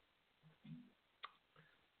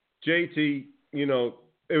 JT, it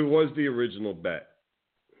was the original bet.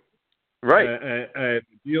 Right. And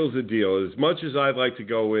deal's a deal. As much as I'd like to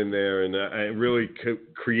go in there and really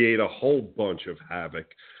create a whole bunch of havoc,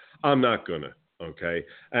 I'm not going to. Okay.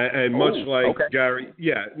 And much like Gary,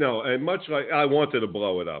 and much like I wanted to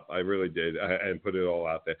blow it up. I really did and put it all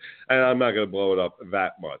out there. And I'm not going to blow it up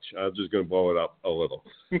that much. I'm just going to blow it up a little.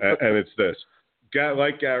 And it's this.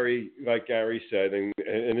 Like Gary said and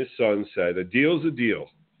his son said, a deal's a deal.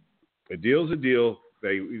 A deal's a deal.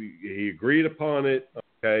 He agreed upon it.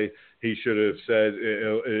 Okay. He should have said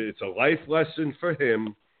it's a life lesson for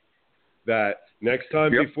him that next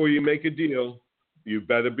time before you make a deal, you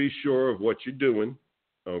better be sure of what you're doing,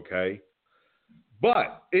 okay?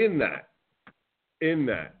 But in that,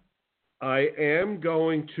 I am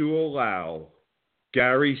going to allow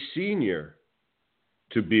Gary Sr.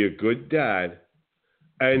 to be a good dad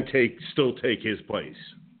and still take his place.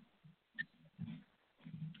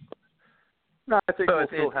 No, I think we'll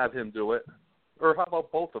still have him do it. Or how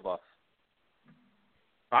about both of us?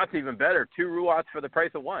 That's even better. 2 Ruats for the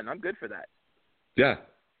price of 1. I'm good for that. Yeah.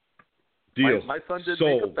 Deal. My son did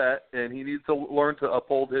Sold. make a bet, and he needs to learn to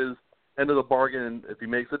uphold his end of the bargain. If he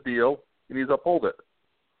makes a deal, he needs to uphold it.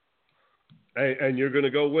 Hey, and you're going to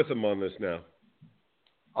go with him on this now.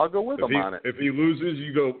 I'll go with him on it. If he loses,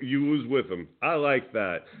 you lose with him. I like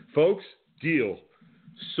that. Folks, deal.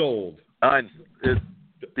 Sold. Done. It's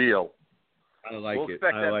deal. I like we'll it.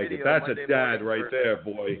 I like it. That's Monday a dad right there,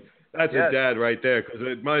 boy. That's a dad right there. Because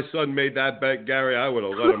if my son made that bet, Gary, I would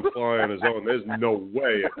have let him fly on his own. There's no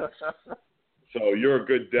way. So you're a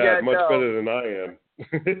good dad, much better than I am.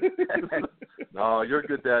 No, you're a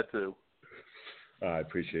good dad, too. I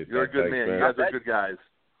appreciate that. You're a good man. You guys are good guys.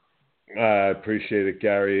 I appreciate it,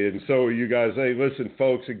 Gary. And so are you guys. Hey, listen,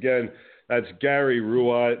 folks, again, that's Gary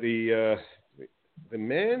Ruat, the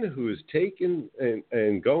man who is taken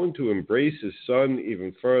and going to embrace his son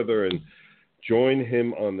even further and join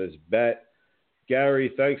him on this bet.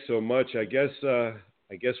 Gary, thanks so much. I guess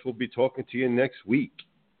we'll be talking to you next week.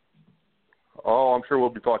 Oh, I'm sure we'll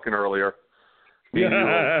be talking earlier. Me and you will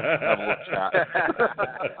have a little chat.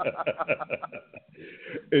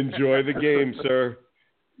 Enjoy the game, sir.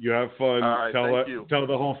 You have fun. All right, Tell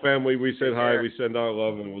the whole family we said hi. We send our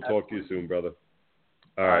love, and we'll talk to you soon, brother.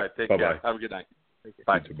 All right. Take Bye-bye. care. Have a good night.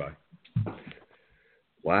 Bye. Bye.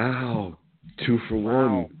 Wow. 2 for 1.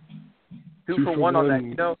 Wow. 2 for 1 on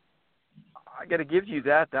that. I got to give you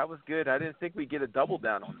that. That was good. I didn't think we'd get a double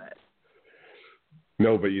down on that.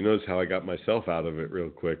 No, but you notice how I got myself out of it real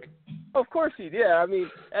quick. Of course you did. I mean,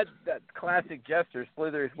 that classic Jester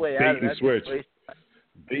slither his way out of that. Bait and switch.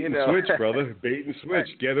 Bait and switch, brother. Bait and switch.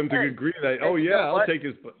 Get him to agree that, I'll take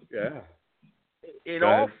his – yeah. In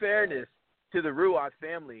all fairness to the Ruat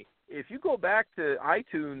family, if you go back to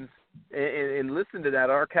iTunes and listen to that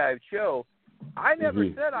archived show, I never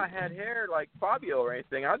said I had hair like Fabio or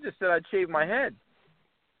anything. I just said I'd shave my head.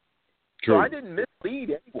 True. So I didn't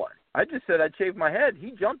mislead anyone. I just said I'd shave my head.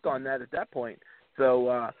 He jumped on that at that point.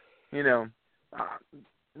 So,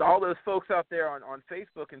 all those folks out there on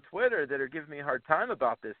Facebook and Twitter that are giving me a hard time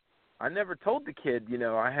about this, I never told the kid,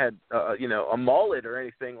 I had, a mullet or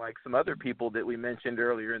anything like some other people that we mentioned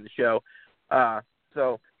earlier in the show.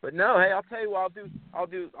 But no, hey, I'll tell you what I'll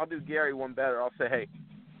do Gary one better. I'll say, hey,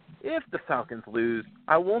 if the Falcons lose,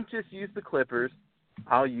 I won't just use the clippers.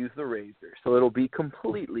 I'll use the razor. So it'll be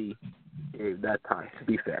completely that time, to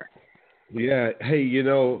be fair. Yeah. Hey,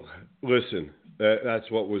 listen, that's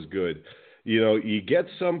what was good. You get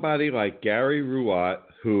somebody like Gary Ruott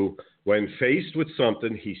who, when faced with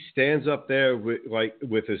something, he stands up there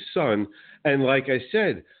with his son. And like I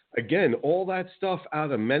said, again, all that stuff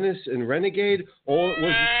out of Menace and Renegade, all it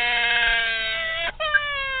was.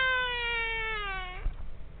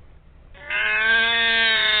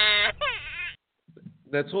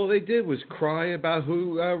 That's all they did was cry about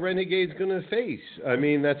who Renegade's going to face. I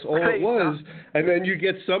mean, that's all it was. And then you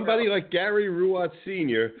get somebody like Gary Ruott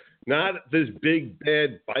Sr., not this big,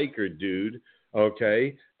 bad biker dude,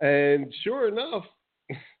 okay? And sure enough,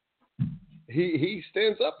 he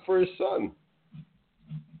stands up for his son.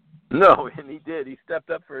 No, and he did. He stepped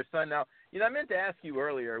up for his son. Now, I meant to ask you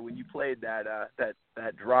earlier when you played that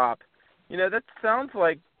drop, that sounds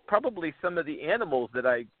like probably some of the animals that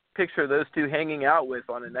I picture those two hanging out with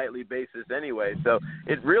on a nightly basis anyway. So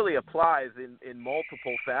it really applies in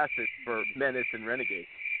multiple facets for Menace and Renegade.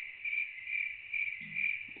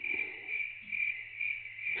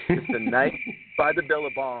 It's a night by the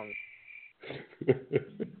Billabong.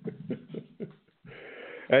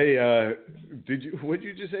 Hey, would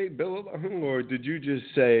you just say Billabong, or did you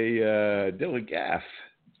just say Dillagaff?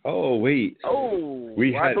 Oh, wait. Oh,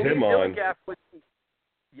 we had him on.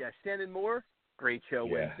 Shannon Moore. Great show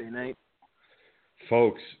Wednesday night.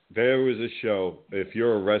 Folks, there was a show. If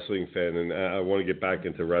you're a wrestling fan, and I want to get back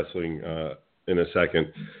into wrestling in a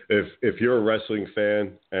second. If you're a wrestling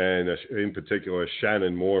fan, and in particular a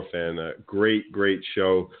Shannon Moore fan, a great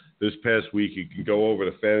show. This past week, you can go over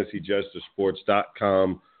to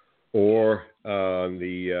FantasyJesterSports.com, or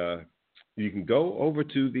you can go over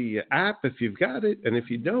to the app if you've got it, and if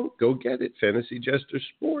you don't, go get it. Fantasy Jester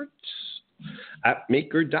Sports,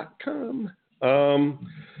 appmaker.com.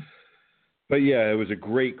 But yeah, it was a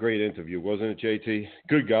great interview, wasn't it, JT?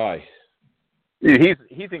 Good guy. Dude,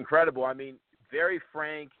 he's incredible. I mean, very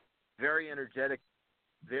frank, very energetic,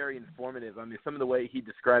 very informative. I mean, some of the way he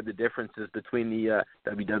described the differences between the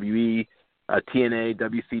WWE, TNA,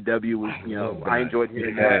 WCW was, I enjoyed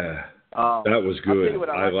hearing that. That was good.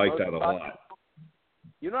 I like that a lot.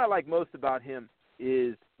 What I like most about him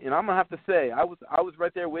is, and I'm gonna have to say, I was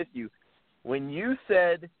right there with you. When you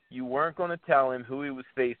said you weren't going to tell him who he was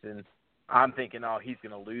facing, I'm thinking, oh, he's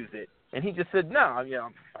going to lose it. And he just said, no, I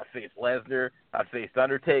faced Lesnar, I faced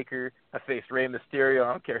Undertaker, I faced Rey Mysterio.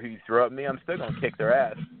 I don't care who you throw at me. I'm still going to kick their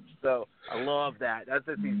ass. So I love that. That's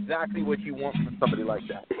exactly what you want from somebody like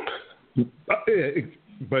that.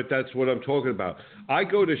 But that's what I'm talking about. I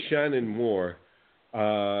go to Shannon Moore.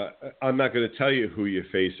 I'm not going to tell you who you're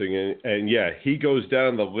facing. And yeah, he goes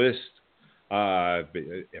down the list.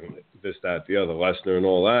 This, that, the other, Lesnar and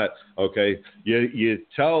all that, okay? You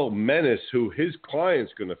tell Menace who his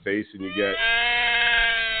client's going to face, and you get...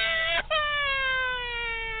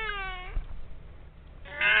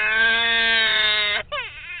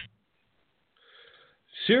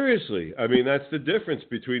 Seriously, I mean, that's the difference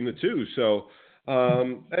between the two. So,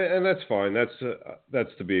 and that's fine. That's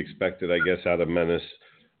to be expected, I guess, out of Menace.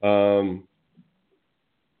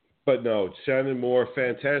 But no, Shannon Moore,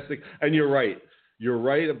 fantastic. And you're right. You're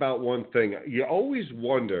right about one thing. You always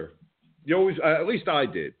wonder, at least I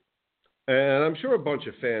did, and I'm sure a bunch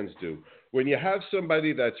of fans do, when you have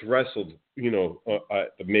somebody that's wrestled,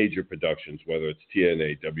 at the major productions, whether it's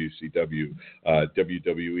TNA, WCW,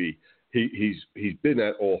 WWE, he's been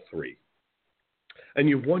at all three. And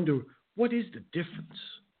you wonder, what is the difference?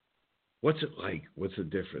 What's it like? What's the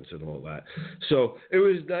difference and all that? So it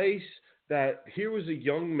was nice that here was a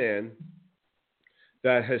young man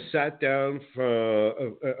that has sat down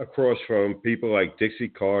across from people like Dixie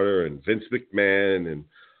Carter and Vince McMahon and,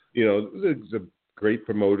 the great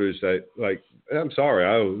promoters that, like, I'm sorry,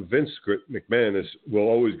 Vince McMahon will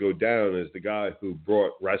always go down as the guy who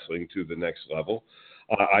brought wrestling to the next level.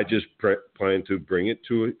 I just plan to bring it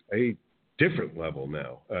to a different level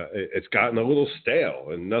now. It's gotten a little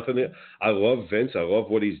stale and nothing. I love Vince. I love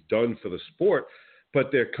what he's done for the sport. But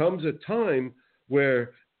there comes a time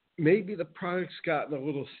where maybe the product's gotten a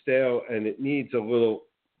little stale and it needs a little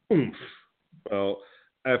oomph. Well,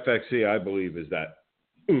 FXC, I believe, is that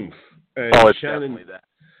oomph. And it's Shannon, definitely that.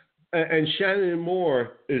 And Shannon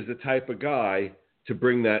Moore is the type of guy to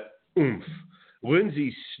bring that oomph.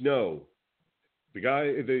 Lindsay Snow, the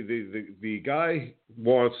guy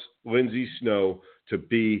wants Lindsay Snow to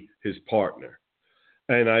be his partner.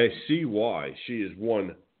 And I see why. She is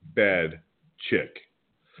one bad chick.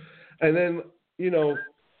 And then,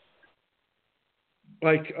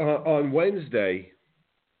 like on Wednesday,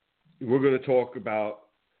 we're going to talk about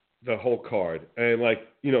the whole card. And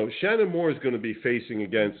Shannon Moore is going to be facing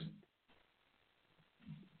against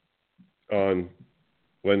on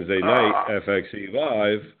Wednesday night, FXE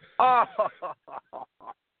Live. Oh,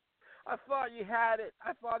 I thought you had it.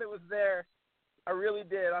 I thought it was there. I really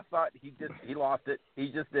did. I thought he lost it.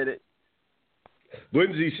 He just did it.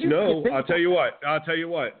 Lindsay Snow, I'll tell you what.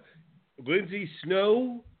 Lindsay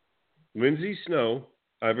Snow,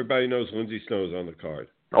 everybody knows Lindsay Snow is on the card.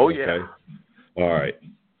 Oh, yeah. Okay? All right.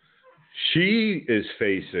 She is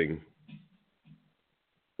facing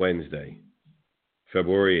Wednesday,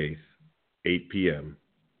 February 8th, 8 p.m.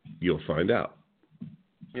 You'll find out.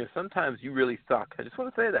 Sometimes you really suck. I just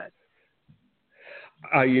want to say that.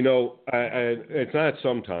 It's not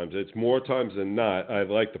sometimes. It's more times than not. I'd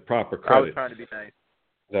like the proper credit. I was trying to be nice.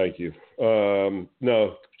 Thank you.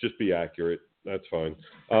 No, just be accurate. That's fine.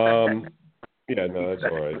 Yeah, no, that's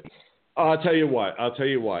all right. I'll tell you what.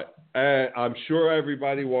 I'm sure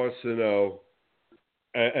everybody wants to know,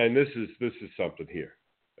 and this is something here.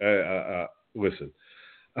 Listen,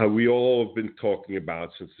 we all have been talking about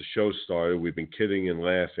since the show started. We've been kidding and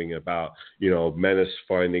laughing about Menace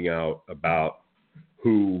finding out about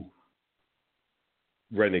who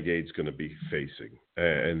Renegade's going to be facing.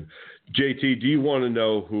 And JT, do you want to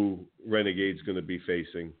know who Renegade's going to be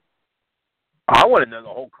facing? I want to know the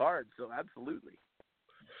whole card, so absolutely.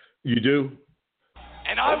 You do?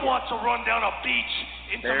 And I want to run down a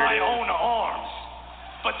beach into my own arms,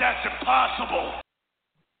 but that's impossible.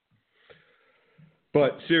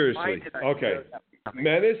 But seriously, okay.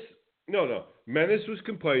 Menace was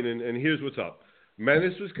complaining, and here's what's up.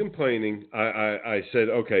 Menace was complaining. I said,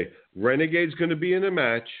 okay, Renegade's going to be in a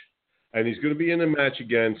match, and he's going to be in a match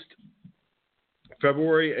against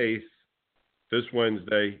February 8th, this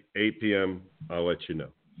Wednesday, 8 p.m. I'll let you know.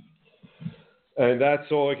 And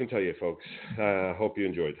that's all I can tell you, folks. Hope you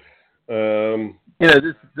enjoyed.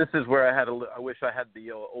 This is where I wish I had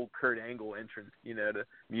the old Kurt Angle entrance, the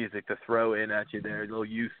music to throw in at you there, a little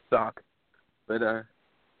you suck. But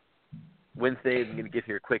Wednesday isn't going to get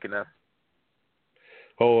here quick enough.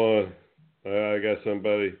 Hold on, I got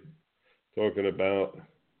somebody talking about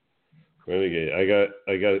Renegade.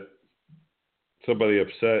 I got somebody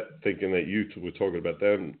upset thinking that you were talking about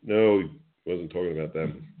them. No, he wasn't talking about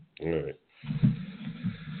them. All right.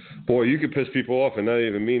 Boy, you can piss people off and not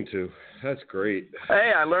even mean to. That's great.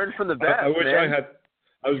 Hey, I learned from the best. I wish man.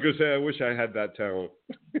 I was going to say, I wish I had that talent.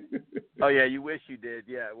 Oh, yeah, you wish you did.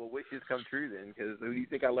 Yeah, well, wishes come true then, because who do you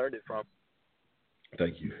think I learned it from?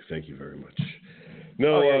 Thank you. Thank you very much.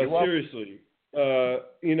 No, seriously,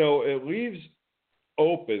 it leaves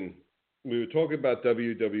open. We were talking about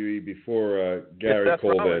WWE before Gary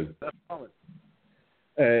Coleman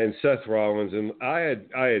and Seth Rollins, and I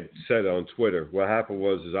had said on Twitter what happened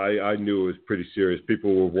was I knew it was pretty serious.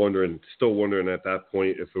 People were still wondering at that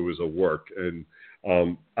point if it was a work, and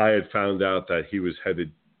I had found out that he was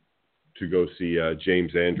headed to go see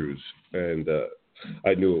James Andrews, and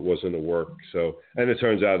I knew it wasn't a work. So, and it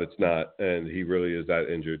turns out it's not, and he really is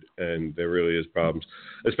that injured, and there really is problems,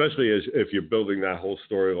 especially if you're building that whole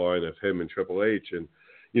storyline of him and Triple H. And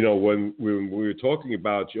when we were talking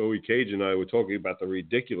about Joey Cage and I were talking about the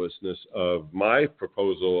ridiculousness of my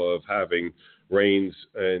proposal of having Reigns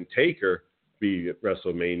and Taker be at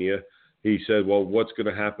WrestleMania, he said, "Well, what's going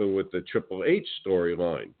to happen with the Triple H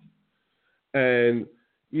storyline?" And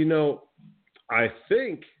I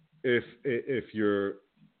think if you're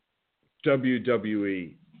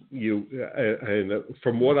WWE, and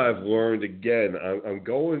from what I've learned, again, I'm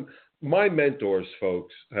going. My mentors,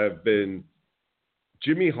 folks, have been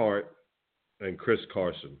Jimmy Hart and Chris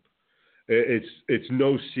Carson. It's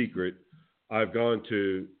no secret. I've gone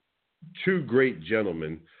to two great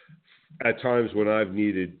gentlemen at times when I've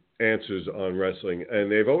needed answers on wrestling,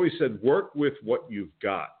 and they've always said, work with what you've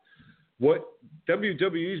got. What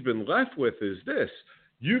WWE's been left with is this.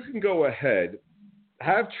 You can go ahead,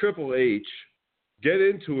 have Triple H get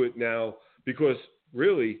into it now, because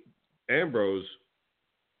really Ambrose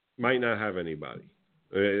might not have anybody.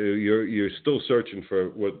 You're still searching for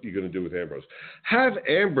what you're going to do with Ambrose. Have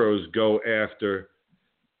Ambrose go after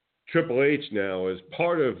Triple H now as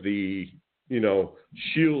part of the,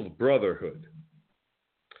 Shield Brotherhood.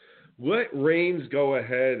 let Reigns go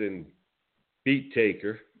ahead and beat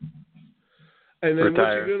Taker. And then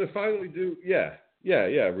retire. what you're going to finally do,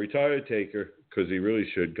 retire Taker, because he really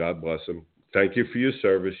should. God bless him. Thank you for your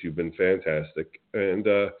service. You've been fantastic. And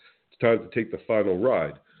it's time to take the final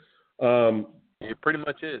ride. It pretty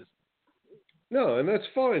much is. No, and that's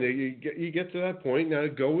fine. You get to that point. Now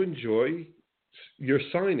go enjoy your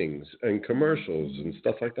signings and commercials and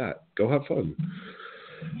stuff like that. Go have fun.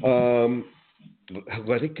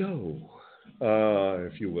 Let it go,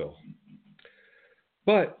 if you will.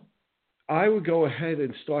 But I would go ahead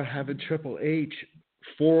and start having Triple H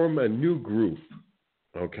form a new group,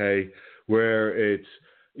 okay, where it's,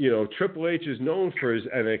 Triple H is known for his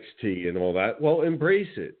NXT and all that. Well,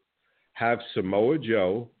 embrace it. Have Samoa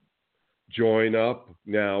Joe join up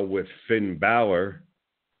now with Finn Balor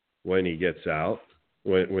when he gets out,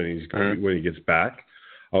 when he gets back,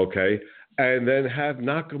 okay, and then have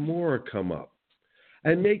Nakamura come up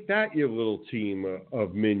and make that your little team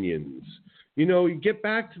of minions. You get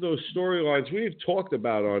back to those storylines we've talked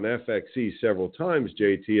about on FXE several times,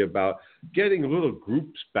 JT, about getting little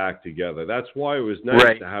groups back together. That's why it was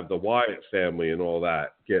nice to have the Wyatt family and all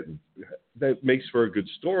that. That makes for a good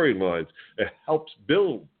storyline. It helps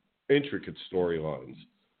build intricate storylines.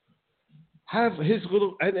 Have his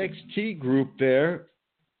little NXT group there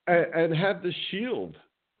and have the Shield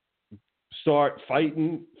start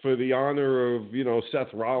fighting for the honor of,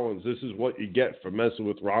 Seth Rollins. This is what you get for messing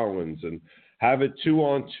with Rollins, and have it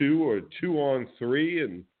 2-on-2 or 2-on-3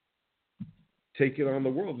 and take it on the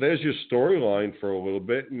world. There's your storyline for a little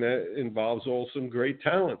bit, and that involves all some great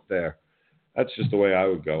talent there. That's just the way I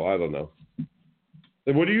would go. I don't know.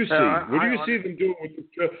 And what do you see? What do you see them doing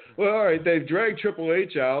with well, all right, they've dragged Triple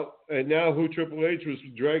H out, and now who Triple H was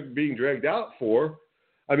being dragged out for?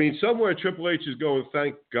 I mean, somewhere Triple H is going,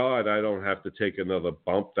 thank God I don't have to take another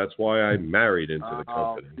bump. That's why I married into the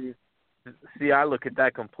company. See, I look at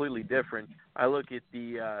that completely different. I look at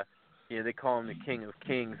the, they call him the King of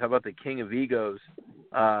Kings. How about the King of Egos,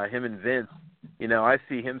 him and Vince? I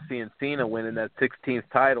see him seeing Cena winning that 16th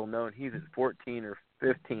title, knowing he's at 14 or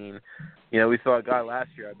 15. We saw a guy last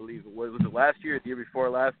year, I believe. Was it last year or the year before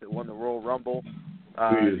last that won the Royal Rumble?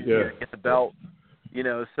 Get the belt.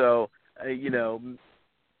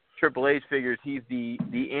 Triple H figures he's the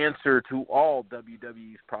answer to all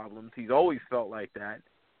WWE's problems. He's always felt like that.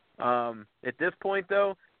 At this point,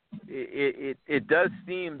 though, it does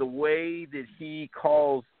seem the way that he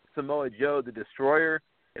calls Samoa Joe the Destroyer,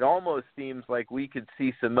 it almost seems like we could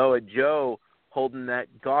see Samoa Joe holding that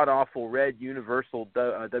god-awful red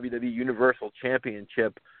WWE Universal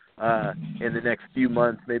Championship in the next few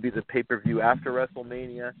months, maybe the pay-per-view after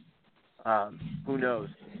WrestleMania. Who knows?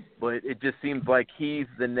 But it just seems like he's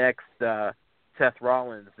the next Seth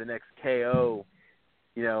Rollins, the next KO,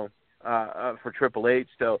 for Triple H.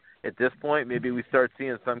 So at this point, maybe we start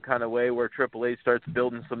seeing some kind of way where Triple H starts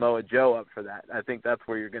building Samoa Joe up for that. I think that's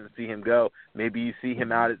where you're going to see him go. Maybe you see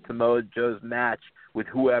him out at Samoa Joe's match with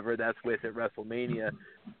whoever that's with at WrestleMania.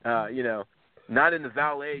 Not in the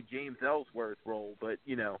valet James Ellsworth role, but,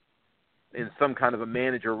 in some kind of a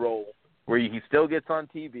manager role where he still gets on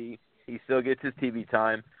TV, he still gets his TV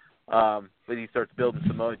time, but he starts building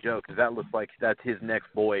Samoa Joe because that looks like that's his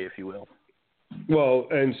next boy, if you will. Well,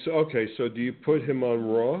 and so do you put him on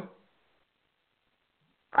Raw?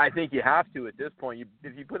 I think you have to at this point.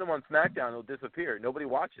 If you put him on SmackDown, he'll disappear. Nobody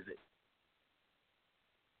watches it.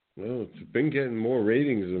 Well, it's been getting more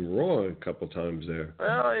ratings than Raw a couple times there.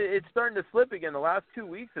 Well, it's starting to slip again. The last 2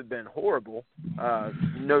 weeks have been horrible.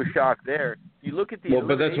 No shock there. You look at the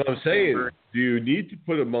but that's what I'm saying. Do you need to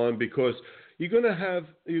put him on because you're gonna have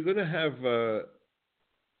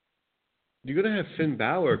Finn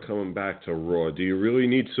Balor coming back to Raw? Do you really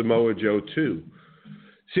need Samoa Joe too?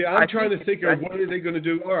 See, I'm trying to think of what are they going to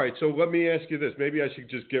do. All right, so let me ask you this. Maybe I should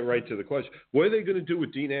just get right to the question. What are they going to do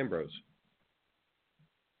with Dean Ambrose?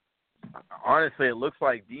 Honestly, it looks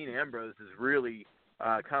like Dean Ambrose is really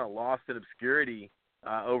kind of lost in obscurity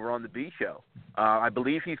over on the B Show. I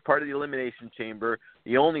believe he's part of the Elimination Chamber.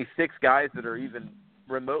 The only 6 guys that are even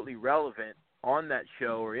remotely relevant on that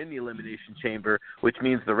show are in the Elimination Chamber, which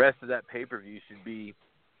means the rest of that pay-per-view should be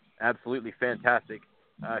absolutely fantastic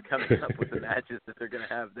coming up with the matches that they're going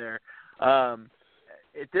to have there.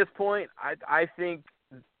 At this point, I think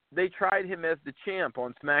they tried him as the champ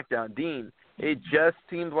on SmackDown, Dean. It just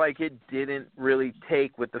seemed like it didn't really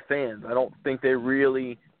take with the fans. I don't think they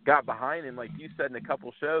really got behind him. Like you said in a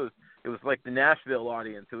couple shows, it was like the Nashville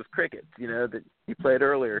audience. It was crickets, that he played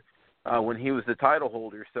earlier when he was the title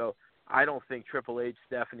holder. So I don't think Triple H,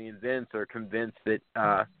 Stephanie, and Vince are convinced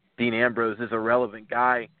that Dean Ambrose is a relevant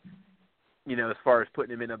guy, as far as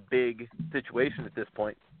putting him in a big situation at this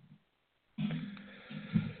point.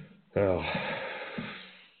 Oh.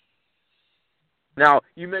 Now,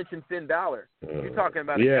 you mentioned Finn Balor. You're talking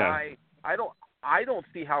about a guy. I don't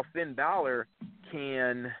see how Finn Balor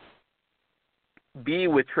can be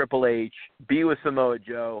with Triple H, be with Samoa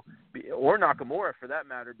Joe, or Nakamura for that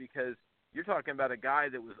matter, because you're talking about a guy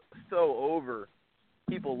that was so over.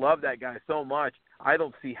 People love that guy so much. I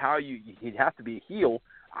don't see how he'd have to be a heel.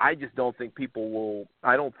 I just don't think people will.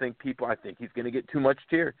 I think he's going to get too much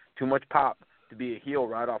cheer, too much pop to be a heel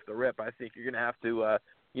right off the rip. I think you're going to have to,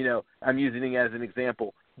 I'm using it as an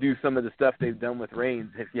example, do some of the stuff they've done with Reigns.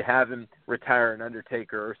 If you have him retire an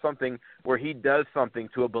Undertaker or something where he does something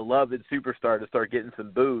to a beloved superstar to start getting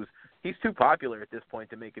some boos, he's too popular at this point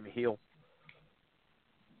to make him a heel.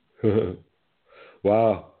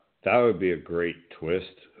 Wow, that would be a great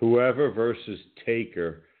twist. Whoever versus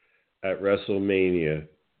Taker at WrestleMania,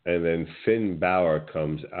 and then Finn Balor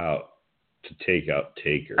comes out to take out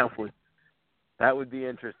Taker. That would be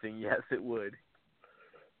interesting. Yes, it would.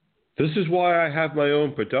 This is why I have my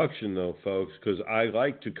own production, though, folks, because I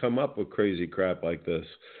like to come up with crazy crap like this.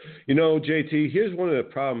 You know, JT, here's one of the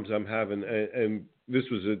problems I'm having, and this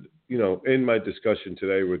was, in my discussion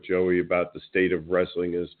today with Joey about the state of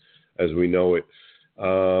wrestling as we know it.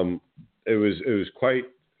 It was quite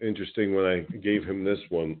interesting when I gave him this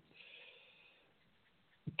one.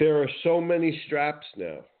 There are so many straps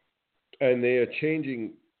now, and they are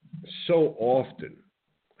changing so often.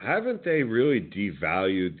 Haven't they really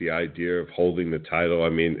devalued the idea of holding the title? I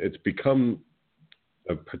mean, it's become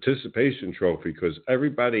a participation trophy because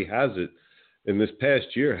everybody has it in this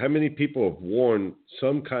past year. How many people have worn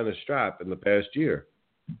some kind of strap in the past year?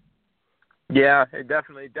 Yeah, it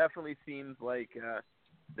definitely seems like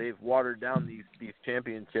they've watered down these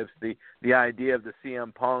championships. The idea of the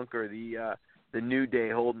CM Punk or the New Day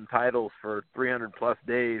holding titles for 300 plus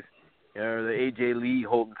days, or the AJ Lee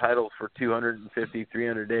holding titles for 250,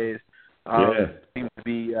 300 days, seem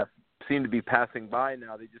to be passing by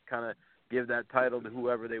now. They just kind of give that title to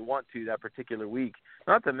whoever they want to that particular week.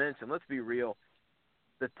 Not to mention, let's be real,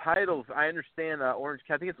 the titles, I understand I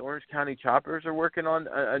think it's Orange County Choppers are working on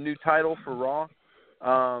a new title for Raw.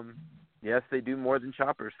 Yes, they do more than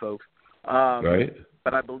Choppers, folks. Right.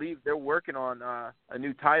 But I believe they're working on a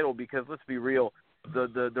new title because, let's be real,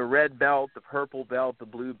 the red belt, the purple belt, the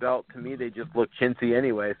blue belt, to me they just look chintzy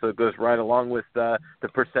anyway, so it goes right along with the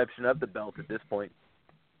perception of the belt at this point.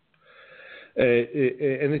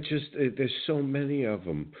 And there's so many of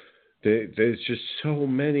them. There's just so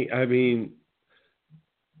many. I mean,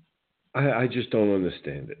 I just don't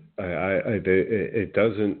understand it. It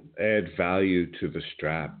doesn't add value to the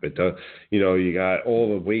strap. It does. You got all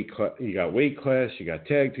the weight. You got weight class. You got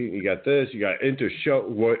tag team. You got this. You got inter-show.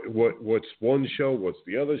 What's one show? What's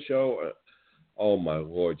the other show? Oh my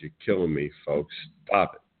Lord, you're killing me, folks.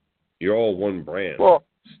 Stop it. You're all one brand. Well,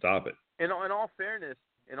 stop it. In all fairness,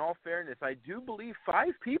 I do believe 5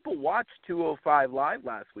 people watched 205 Live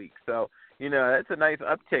last week. So, that's a nice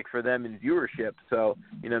uptick for them in viewership. So,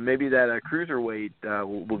 maybe that cruiserweight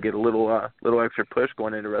will get a little extra push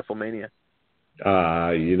going into WrestleMania.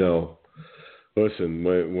 Listen,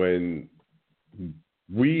 when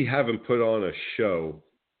we haven't put on a show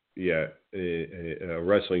yet, a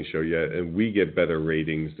wrestling show yet, and we get better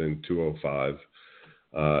ratings than 205,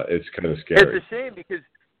 it's kind of scary. It's a shame because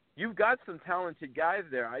you've got some talented guys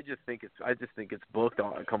there. I just think it's booked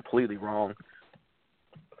on completely wrong.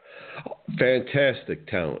 Fantastic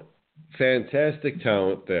talent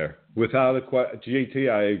there. Without a question, JT,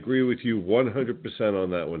 I agree with you 100% on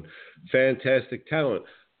that one. Fantastic talent.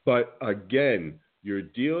 But again, you're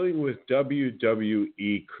dealing with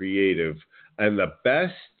WWE creative, and the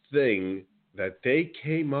best thing that they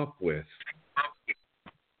came up with,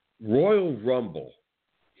 Royal Rumble.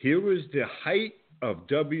 Here was the height of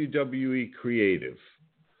WWE creative.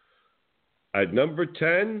 At number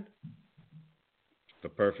 10, the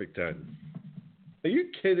perfect 10. Are you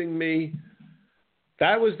kidding me?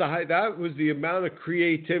 That was the high. That was the amount of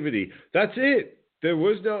creativity. That's it. There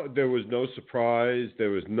was no surprise. There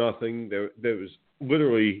was nothing. There was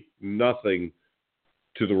literally nothing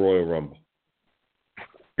to the Royal Rumble.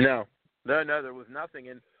 No, there was nothing.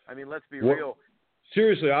 And I mean, let's be real.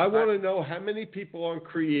 Seriously, I want to know how many people on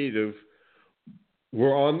creative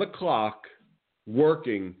were on the clock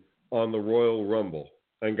working on the Royal Rumble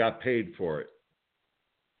and got paid for it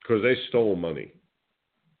because they stole money.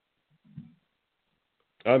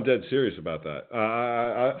 I'm dead serious about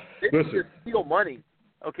that. They didn't just steal money.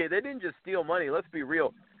 Okay, they didn't just steal money. Let's be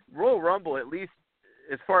real. Royal Rumble, at least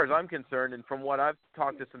as far as I'm concerned, and from what I've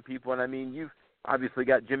talked to some people, and I mean, you've obviously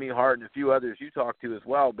got Jimmy Hart and a few others you talked to as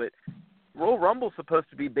well, but Royal Rumble's supposed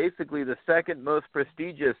to be basically the second most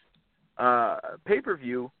prestigious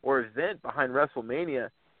pay-per-view or event behind WrestleMania,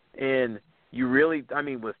 and you really, I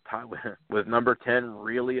mean, was number 10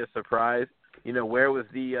 really a surprise? You know, where was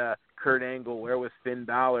the Kurt Angle? Where was Finn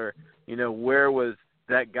Balor? You know, where was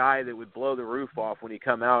that guy that would blow the roof off when he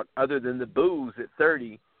come out, other than the boos at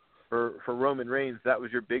 30 for Roman Reigns? That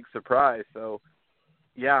was your big surprise. So,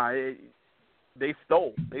 yeah, they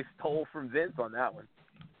stole from Vince on that one.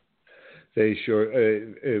 They sure.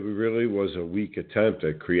 It really was a weak attempt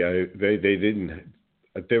at create. They didn't.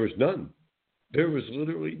 There was none. There was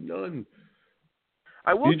literally none.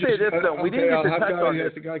 I will say this though. We didn't get to touch on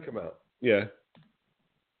this. The guy come out. Yeah.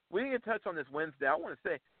 We didn't get to touch on this Wednesday. I want to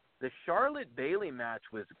say the Charlotte Bayley match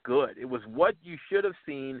was good. It was what you should have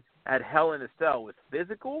seen at Hell in a Cell. It was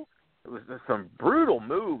physical. It was some brutal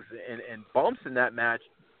moves and bumps in that match.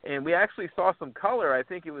 And we actually saw some color. I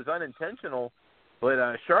think it was unintentional, but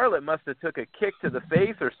Charlotte must have took a kick to the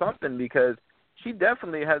face or something, because she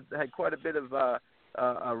definitely had quite a bit of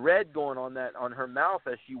a red going on her mouth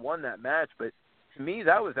as she won that match. But to me,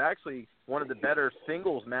 that was actually one of the better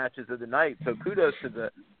singles matches of the night. So kudos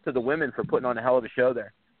to the women for putting on a hell of a show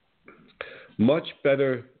there. Much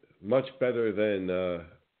better than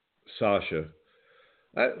Sasha.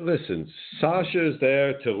 Listen, Sasha's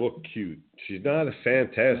there to look cute. She's not a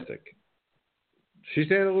fantastic. She's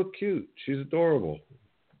there to look cute. She's adorable.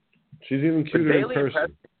 She's even cuter in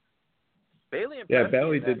person. Bayley impressed. Yeah,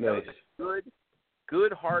 Bayley did nice.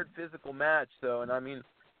 Good, hard physical match. So, and I mean,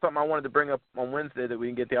 something I wanted to bring up on Wednesday that we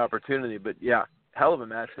can get the opportunity. But yeah, hell of a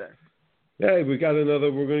match there. Yeah, we're going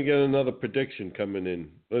to get another prediction coming in.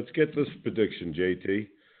 Let's get this prediction, JT.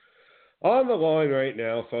 On the line right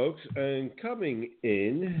now, folks, and coming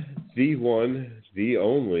in, the one, the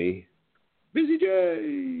only, Busy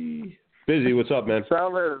J. Busy, what's up, man?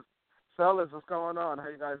 Fellas, what's going on? How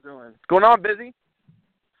you guys doing? What's going on, Busy?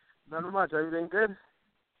 Not much. Everything good?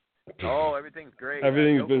 Oh, everything's great.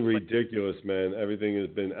 Everything's been ridiculous, man. Everything has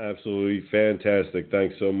been absolutely fantastic.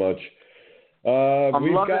 Thanks so much.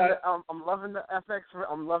 I'm loving the FX.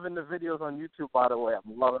 I'm loving the videos on YouTube, by the way.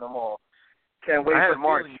 I'm loving them all. Can't wait for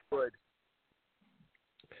March.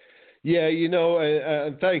 Yeah, you know,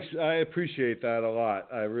 and thanks. I appreciate that a lot.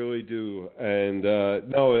 I really do. And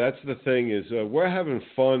no, that's the thing is we're having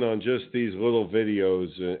fun on just these little videos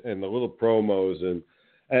and the little promos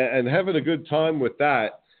and having a good time with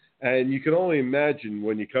that. And you can only imagine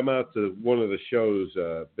when you come out to one of the shows,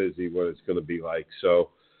 Busy, what it's going to be like. So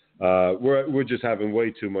we're just having way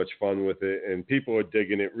too much fun with it, and people are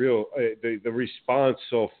digging it. The response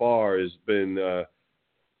so far has been.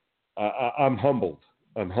 I'm humbled.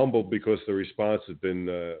 I'm humbled because the response has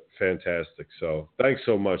been fantastic. So thanks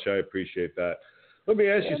so much. I appreciate that. Let me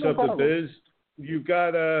ask you something, Biz. You've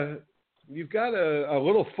got a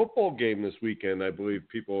little football game this weekend. I believe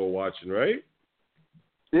people are watching, right?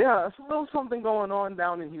 Yeah, there's a little something going on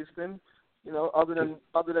down in Houston. You know, other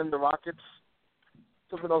than the Rockets,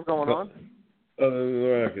 something else going on. Other than the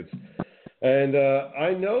Rockets, and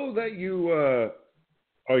I know that you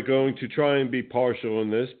are going to try and be partial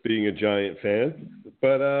in this, being a Giant fan.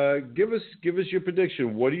 But give us your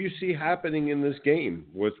prediction. What do you see happening in this game?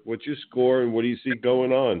 What's your score, and what do you see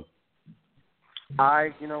going on?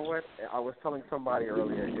 You know what? I was telling somebody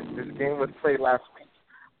earlier, if this game was played last week,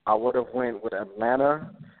 I would have went with Atlanta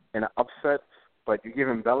in an upset. But you're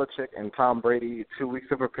giving Belichick and Tom Brady 2 weeks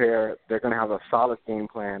to prepare. They're going to have a solid game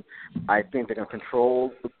plan. I think they're going to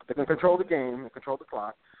control the game and control the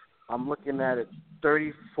clock. I'm looking at it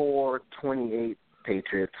 34-28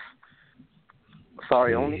 Patriots.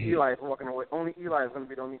 Sorry, only Eli is walking away. Only Eli is going to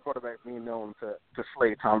be the only quarterback being known to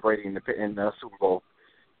slay Tom Brady in the Super Bowl.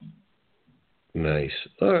 Nice.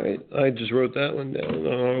 All right. I just wrote that one down on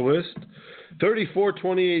our list.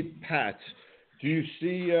 34-28 Pats. Do you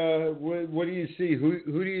see what do you see?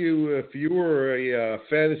 Who do you, if you were a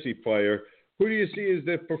fantasy player, who do you see as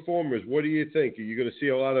the performers? What do you think? Are you going to see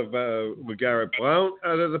a lot of LeGarrette Blount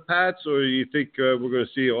out of the Pats, or do you think we're going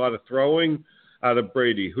to see a lot of throwing out of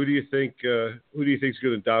Brady? Who do you think is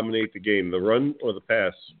going to dominate the game, the run or the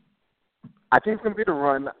pass? I think it's going to be the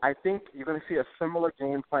run. I think you're going to see a similar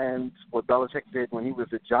game plan to what Belichick did when he was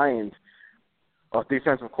the Giants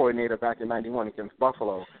defensive coordinator back in '91 against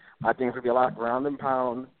Buffalo. I think it's going to be a lot of ground and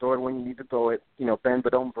pound, throw it when you need to throw it, bend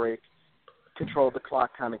but don't break, control the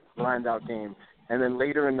clock kind of grind out game. And then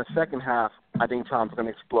later in the second half, I think Tom's going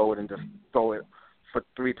to explode and just throw it for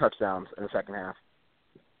 3 touchdowns in the second half.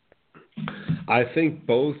 I think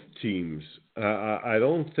both teams, I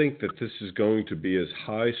don't think that this is going to be as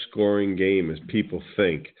high-scoring game as people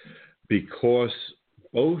think, because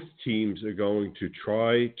both teams are going to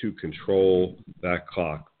try to control that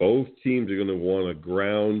clock. Both teams are going to want to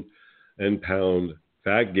ground and pound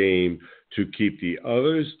that game to keep the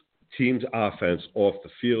other team's offense off the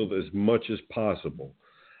field as much as possible.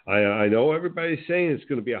 I know everybody's saying it's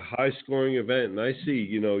going to be a high-scoring event, and I see,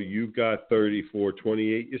 you've got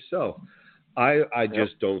 34-28 yourself. I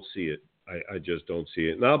just don't see it. I just don't see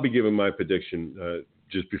it. And I'll be giving my prediction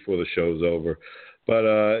just before the show's over. But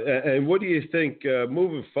and what do you think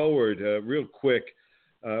moving forward, real quick?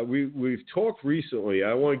 We've talked recently.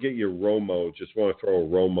 I want to get your Romo. Just want to throw a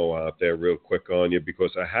Romo out there real quick on you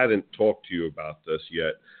because I hadn't talked to you about this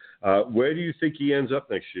yet. Where do you think he ends up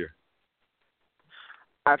next year?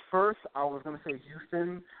 At first, I was going to say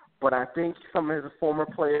Houston, but I think some of his former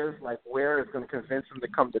players, like Ware, is going to convince him to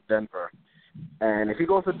come to Denver. And if he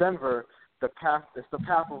goes to Denver, it's the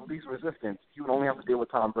path of least resistance. He would only have to deal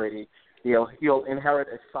with Tom Brady. He'll inherit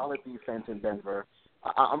a solid defense in Denver.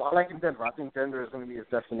 I like him Denver. I think Denver is going to be his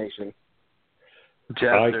destination.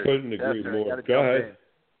 Jester, I couldn't agree more. Go ahead.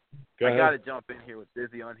 I got to jump in here with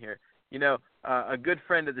Dizzy on here. A good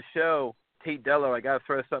friend of the show, Tate Dello, I got to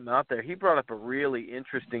throw something out there. He brought up a really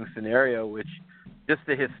interesting scenario, which just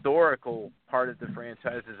the historical part of the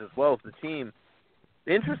franchises as well as the team.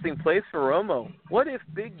 Interesting place for Romo. What if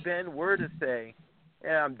Big Ben were to say,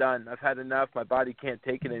 I'm done. I've had enough. My body can't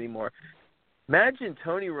take it anymore. Imagine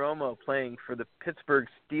Tony Romo playing for the Pittsburgh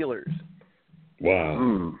Steelers.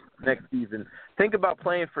 Wow. Next season. Think about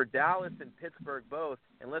playing for Dallas and Pittsburgh both.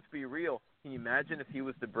 And let's be real. Can you imagine if he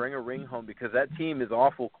was to bring a ring home? Because that team is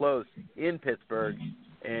awful close in Pittsburgh.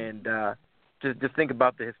 And just think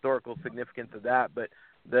about the historical significance of that. But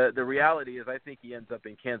the reality is I think he ends up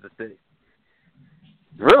in Kansas City.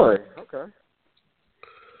 Really? Okay.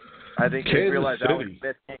 I think they realize Alex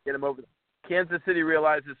Smith can't get him over. Kansas City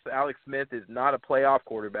realizes Alex Smith is not a playoff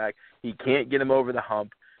quarterback. He can't get him over the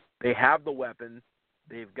hump. They have the weapons.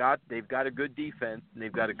 They've got a good defense, and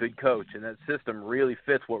they've got a good coach, and that system really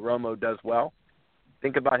fits what Romo does well.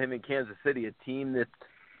 Think about him in Kansas City,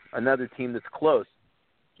 another team that's close.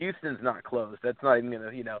 Houston's not close. That's not even going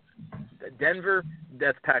to, Denver,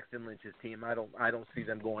 that's Paxton Lynch's team. I don't see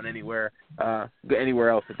them going anywhere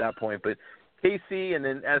else at that point. But KC, and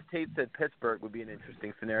then as Tate said, Pittsburgh would be an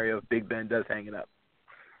interesting scenario if Big Ben does hang it up.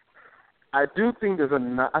 I do think there's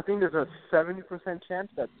a 70% chance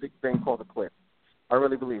that Big Ben calls a quit. I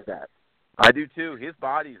really believe that. I do too. His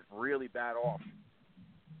body's really bad off.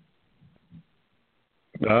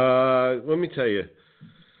 Let me tell you,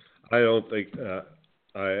 I don't think.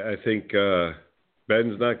 I think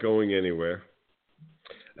Ben's not going anywhere,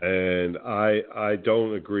 and I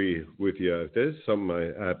don't agree with you. If there's something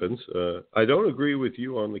that happens, I don't agree with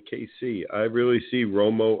you on the KC. I really see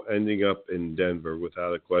Romo ending up in Denver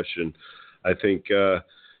without a question. I think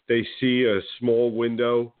they see a small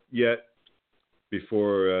window yet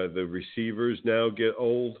before the receivers now get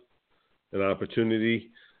old, an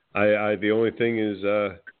opportunity. The only thing is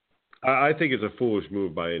I think it's a foolish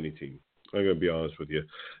move by any team. I'm going to be honest with you.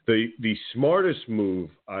 The smartest move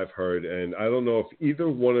I've heard, and I don't know if either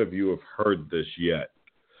one of you have heard this yet.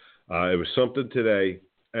 It was something today,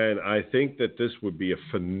 and I think that this would be a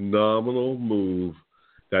phenomenal move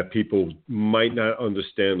that people might not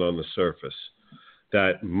understand on the surface.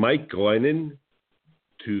 That Mike Glennon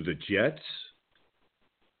to the Jets.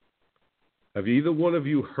 Have either one of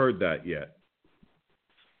you heard that yet?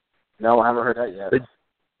 No, I haven't heard that yet.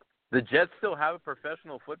 The Jets still have a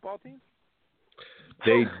professional football team?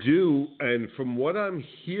 They do, and from what I'm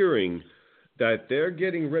hearing, that they're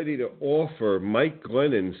getting ready to offer Mike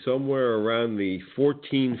Glennon somewhere around the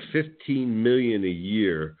 $14-15 million a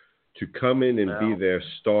year to come in and be their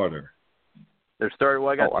starter. Their starter. Well,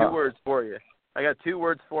 I got two words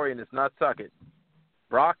for you. And it's not suck it.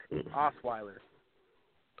 Brock Osweiler.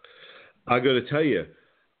 I got to tell you,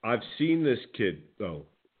 I've seen this kid though.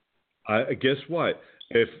 Guess what?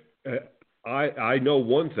 If I know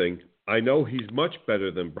one thing. I know he's much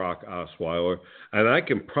better than Brock Osweiler, and I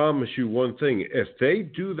can promise you one thing. If they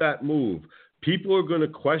do that move, people are going to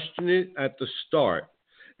question it at the start.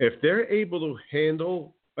 If they're able to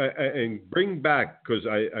handle and bring back, because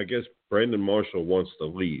I guess Brandon Marshall wants to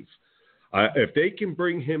leave. If they can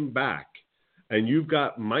bring him back, and you've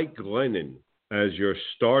got Mike Glennon as your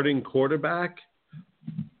starting quarterback,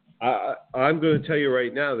 I'm going to tell you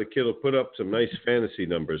right now, the kid will put up some nice fantasy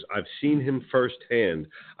numbers. I've seen him firsthand.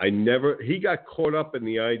 He got caught up in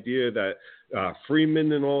the idea that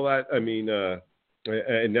Freeman and all that. I mean,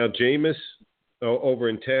 and now Jameis over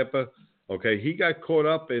in Tampa. Okay, he got caught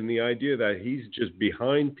up in the idea that he's just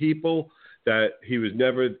behind people. That he was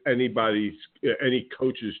never any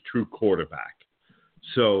coach's true quarterback.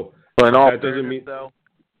 So in all that doesn't mean.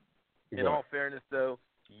 In all fairness, though,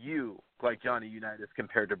 you like Johnny Unitas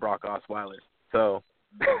compared to Brock Osweiler. So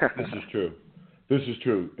this is true. This is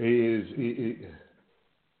true.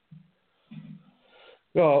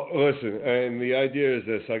 Well, listen, and the idea is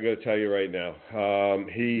this. I got to tell you right now.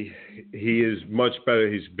 He is much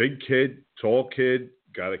better. He's a big kid, tall kid,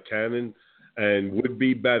 got a cannon, and would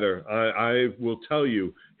be better. I will tell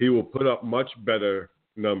you, he will put up much better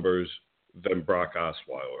numbers than Brock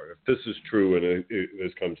Osweiler, if this is true and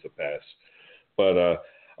this comes to pass. But,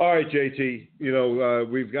 all right, JT,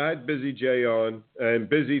 we've got Busy Jay on. And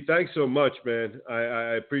Busy, thanks so much, man.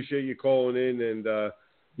 I appreciate you calling in, and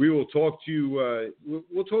we will talk to you.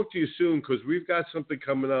 We'll talk to you soon because we've got something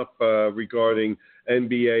coming up regarding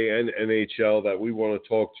NBA and NHL that we want to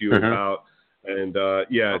talk to you about. And,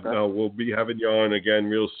 we'll be having you on again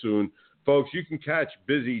real soon. Folks, you can catch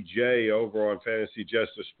Busy Jay over on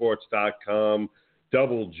FantasyJesterSports.com,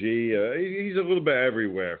 Double G. He's a little bit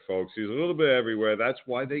everywhere, folks. He's a little bit everywhere. That's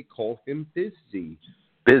why they call him Busy.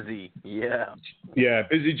 Busy, yeah. Yeah,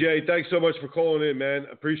 Busy Jay, thanks so much for calling in, man.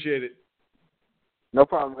 Appreciate it. No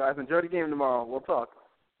problem, guys. Enjoy the game tomorrow. We'll talk.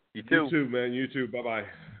 You too. You too, man. You too. Bye-bye.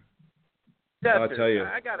 Jester, I'll tell you.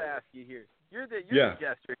 I got to ask you here. You're the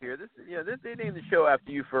Jester here. They named the show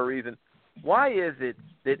after you for a reason. Why is it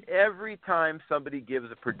that every time somebody gives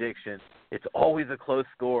a prediction, it's always a close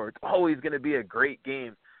score? It's always going to be a great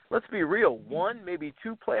game. Let's be real. One, maybe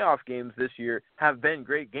two playoff games this year have been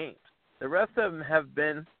great games. The rest of them have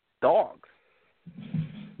been dogs.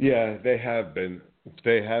 Yeah, they have been.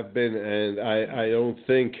 They have been, and I don't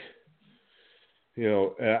think,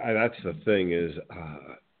 that's the thing is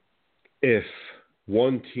if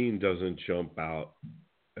one team doesn't jump out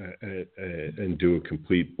and do a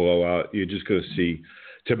complete blowout, you're just going to see,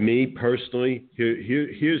 to me personally,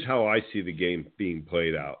 here's how I see the game being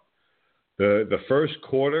played out. The first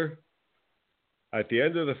quarter, at the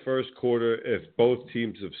end of the first quarter, if both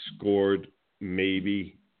teams have scored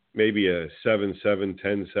maybe a 7-7,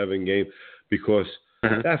 10-7 game, because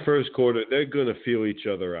that first quarter, they're going to feel each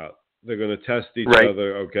other out. They're going to test each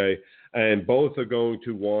other, okay? And both are going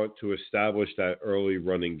to want to establish that early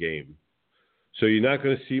running game. So you're not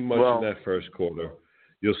going to see much in that first quarter.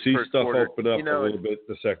 You'll see stuff open up a little bit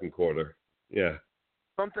the second quarter. Yeah.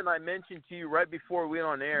 Something I mentioned to you right before we went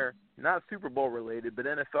on air, not Super Bowl related, but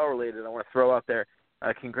NFL related, I want to throw out there.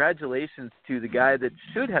 Congratulations to the guy that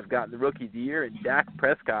should have gotten the Rookie of the Year, and Dak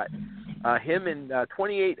Prescott. Him in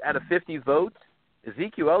 28 out of 50 votes.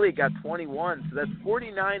 Ezekiel Elliott got 21, so that's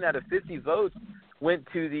 49 out of 50 votes went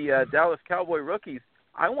to the Dallas Cowboy rookies.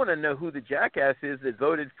 I want to know who the jackass is that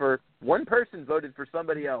voted for one person voted for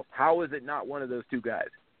somebody else. How is it not one of those two guys?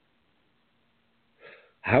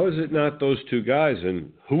 How is it not those two guys,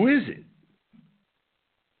 and who is it?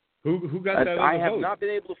 Who got that I other have vote? not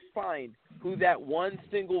been able to find who that one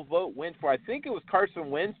single vote went for. I think it was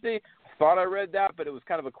Carson Wednesday. I thought I read that, but it was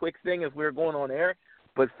kind of a quick thing as we were going on air.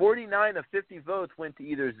 But 49 of 50 votes went to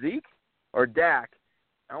either Zeke or Dak.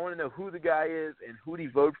 I want to know who the guy is and who did he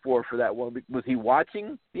vote for that one. Was he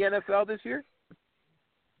watching the NFL this year?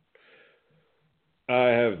 I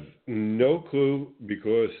have no clue,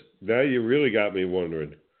 because now you really got me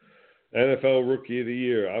wondering. NFL Rookie of the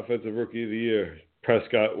Year, Offensive Rookie of the Year,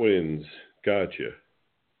 Prescott wins. Gotcha.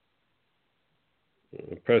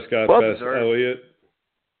 Prescott best, deserved. Elliott.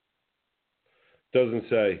 Doesn't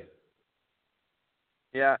say.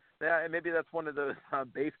 Yeah, maybe that's one of those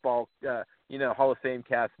baseball, Hall of Fame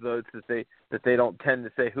cast votes that they don't tend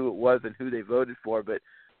to say who it was and who they voted for. But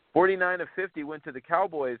 49 of 50 went to the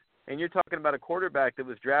Cowboys, and you're talking about a quarterback that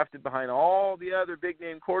was drafted behind all the other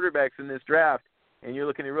big-name quarterbacks in this draft, and you're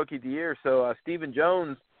looking at Rookie of the Year. So Stephen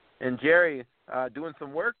Jones and Jerry doing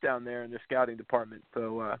some work down there in their scouting department.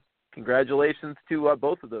 So congratulations to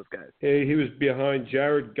both of those guys. Hey, he was behind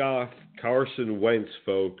Jared Goff, Carson Wentz,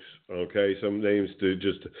 folks. Okay, some names to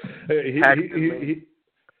just.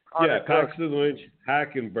 Paxton Lynch,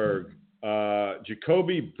 Hackenberg,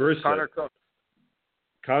 Jacoby Brissett,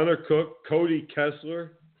 Connor Cook, Cody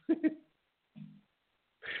Kessler.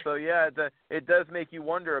 So yeah, it does make you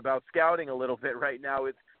wonder about scouting a little bit right now.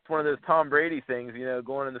 It's one of those Tom Brady things,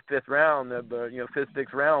 going in the fifth round,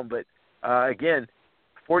 sixth round. But again,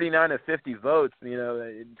 49 of 50 votes.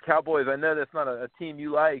 Cowboys. I know that's not a team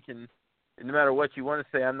you like, and no matter what you want to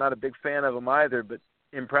say, I'm not a big fan of them either. But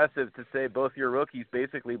impressive to say both your rookies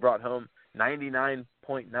basically brought home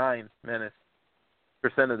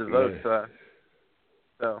 99.9% of the votes.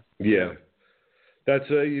 Yeah, that's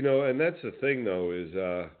and that's the thing though is,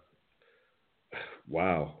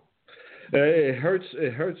 wow, it hurts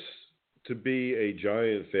to be a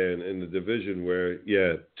Giant fan in the division where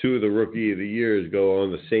two of the Rookie of the Years go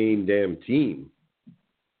on the same damn team.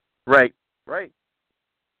 Right.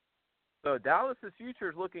 So Dallas's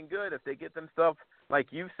future is looking good if they get themselves,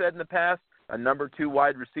 like you've said in the past, a number 2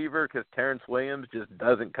 wide receiver because Terrence Williams just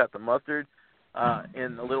doesn't cut the mustard,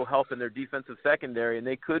 and a little help in their defensive secondary, and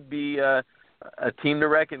they could be a team to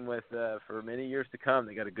reckon with for many years to come.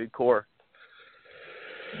 They got a good core.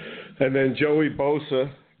 And then Joey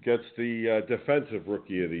Bosa gets the Defensive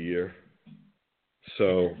Rookie of the Year.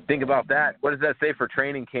 So think about that. What does that say for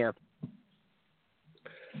training camp?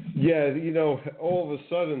 Yeah, you know, all of a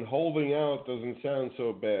sudden holding out doesn't sound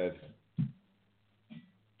so bad.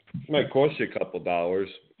 It might cost you a couple dollars.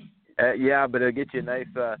 Yeah, but it'll get you a nice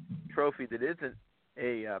trophy that isn't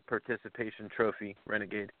a participation trophy,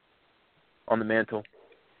 Renegade, on the mantle.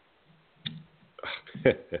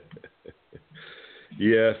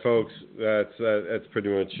 Yeah, folks, that's pretty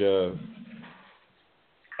much.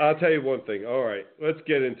 I'll tell you one thing. All right, let's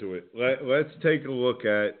get into it. Let's take a look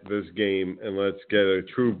at this game and let's get a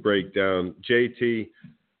true breakdown. JT,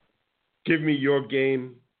 give me your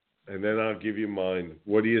game, and then I'll give you mine.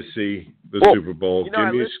 What do you see the Super Bowl?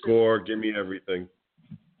 Give me a score. Give me everything.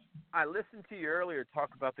 I listened to you earlier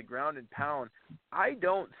talk about the ground and pound. I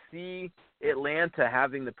don't see Atlanta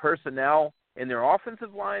having the personnel in their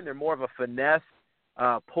offensive line. They're more of a finesse,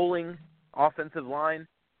 pulling offensive line.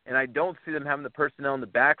 And I don't see them having the personnel in the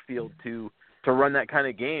backfield to run that kind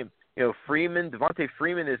of game. You know, Devontae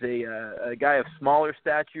Freeman is a guy of smaller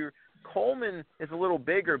stature. Coleman is a little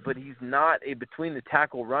bigger, but he's not a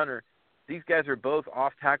between-the-tackle runner. These guys are both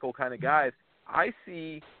off-tackle kind of guys. I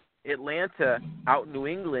see Atlanta out New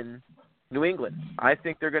England. I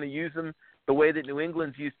think they're going to use them the way that New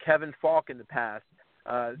England's used Kevin Falk in the past.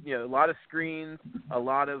 You know, a lot of screens, a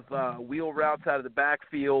lot of wheel routes out of the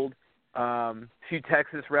backfield. Few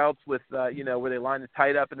Texas routes with, where they line the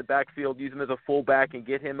tight up in the backfield, use him as a fullback and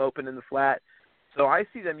get him open in the flat. So I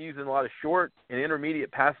see them using a lot of short and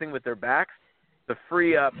intermediate passing with their backs to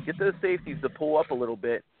free up, get those safeties to pull up a little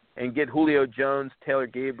bit and get Julio Jones, Taylor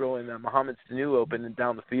Gabriel, and Mohamed Sanu open and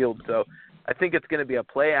down the field. So I think it's going to be a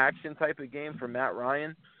play-action type of game for Matt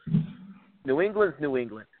Ryan. New England's New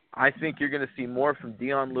England. I think you're going to see more from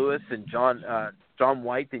Dion Lewis and John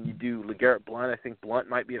White than you do LeGarrette Blount. I think Blount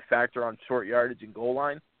might be a factor on short yardage and goal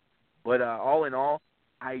line. But all in all,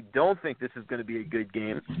 I don't think this is going to be a good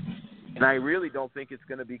game. And I really don't think it's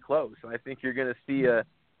going to be close. I think you're going to see a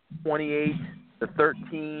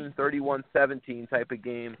 28-13, 31-17 type of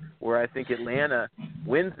game where I think Atlanta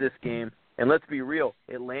wins this game. And let's be real,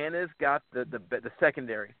 Atlanta's got the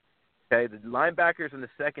secondary, okay, the linebackers in the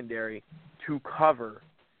secondary to cover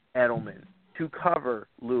Edelman, to cover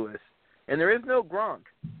Lewis. And there is no Gronk.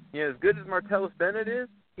 You know, as good as Martellus Bennett is,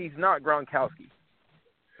 he's not Gronkowski.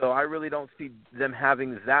 So I really don't see them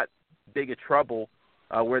having that big a trouble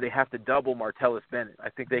where they have to double Martellus Bennett. I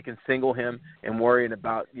think they can single him and worrying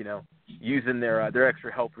about, using their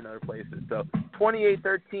extra help in other places. So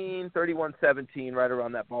 28-13, 31-17, right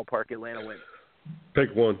around that ballpark, Atlanta wins.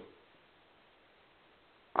 Pick one.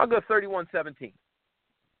 I'll go 31-17.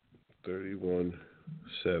 31-17.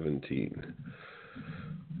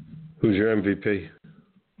 Who's your MVP?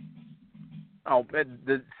 Oh,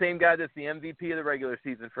 the same guy that's the MVP of the regular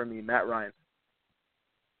season for me, Matt Ryan.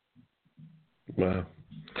 Wow.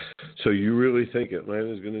 So you really think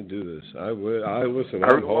Atlanta's going to do this? I'm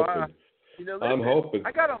hoping. I'm hoping.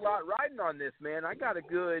 I got a lot riding on this, man. I got a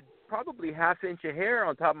good probably half inch of hair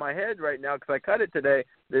on top of my head right now because I cut it today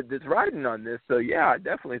that's riding on this. So, yeah, I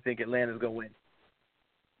definitely think Atlanta's going to win.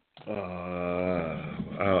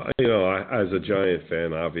 As a Giant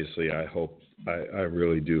fan, obviously, I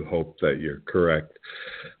really do hope that you're correct.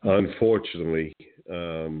 Unfortunately,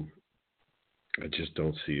 I just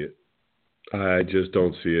don't see it. I just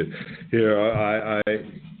don't see it.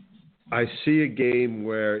 I see a game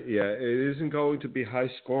where, it isn't going to be high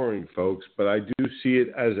scoring, folks, but I do see it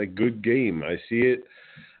as a good game. I see it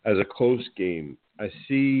as a close game. I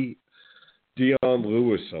see Dion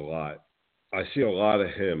Lewis a lot. I see a lot of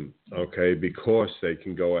him, okay, because they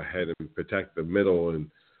can go ahead and protect the middle.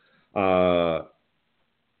 And I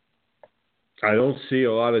don't see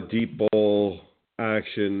a lot of deep ball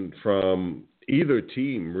action from either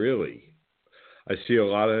team, really. I see a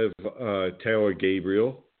lot of Taylor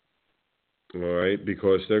Gabriel, all right,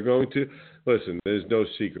 because they're going to – listen, there's no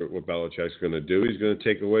secret what Belichick's going to do. He's going to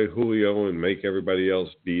take away Julio and make everybody else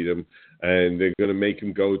beat him, and they're going to make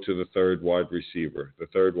him go to the third wide receiver. The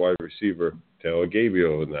third wide receiver, Taylor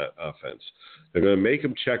Gabriel, in that offense. They're going to make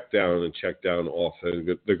him check down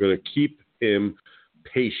often. They're going to keep him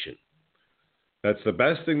patient. That's the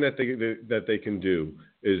best thing that they can do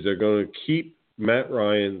is they're going to keep Matt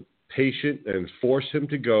Ryan patient and force him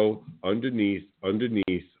to go underneath.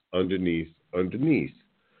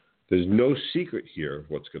 There's no secret here of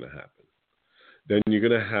what's going to happen. Then you're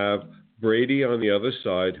going to have Brady on the other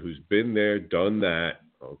side, who's been there, done that,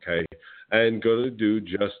 okay, and going to do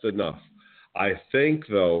just enough. I think,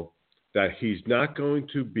 though, that he's not going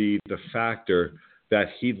to be the factor that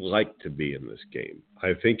he'd like to be in this game.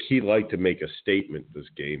 I think he'd like to make a statement this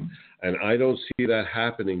game, and I don't see that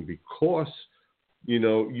happening because,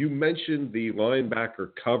 you mentioned the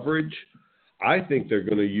linebacker coverage. I think they're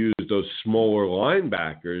going to use those smaller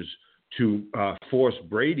linebackers to force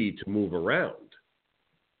Brady to move around.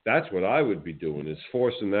 That's what I would be doing, is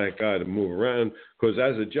forcing that guy to move around, because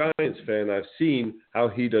as a Giants fan, I've seen how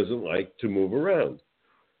he doesn't like to move around.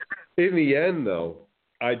 In the end, though,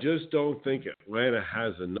 I just don't think Atlanta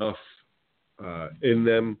has enough in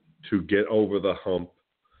them to get over the hump.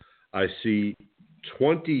 I see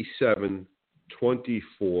 27-24,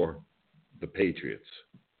 the Patriots.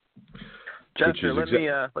 Chester, let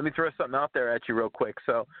me throw something out there at you real quick.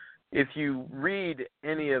 So if you read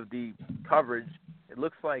any of the coverage, it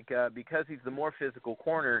looks like because he's the more physical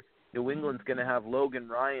corner, New England's going to have Logan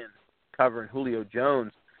Ryan covering Julio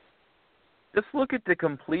Jones. Just look at the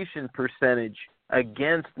completion percentage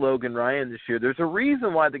against Logan Ryan this year. There's a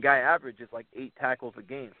reason why the guy averages like 8 tackles a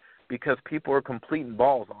game, because people are completing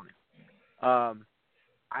balls on him.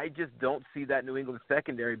 I just don't see that New England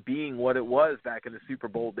secondary being what it was back in the Super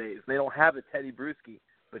Bowl days. They don't have a Teddy Bruschi.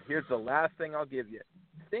 But here's the last thing I'll give you.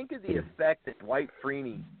 Think of the effect that Dwight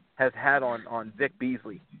Freeney has had on Vic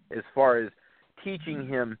Beasley as far as teaching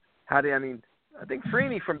him how to, I think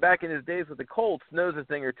Freeney from back in his days with the Colts knows a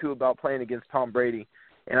thing or two about playing against Tom Brady.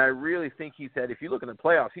 And I really think he's had, if you look in the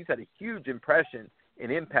playoffs, he's had a huge impression and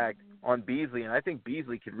impact on Beasley. And I think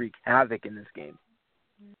Beasley could wreak havoc in this game.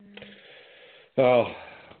 Oh,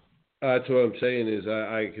 that's what I'm saying is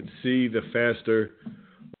I could see the faster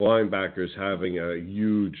linebackers having a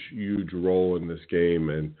huge, huge role in this game.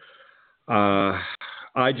 And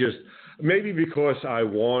I just, maybe because I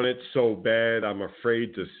want it so bad, I'm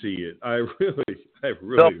afraid to see it. I really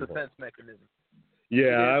self-defense mechanism.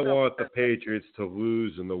 Yeah, I want the Patriots to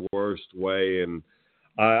lose in the worst way, and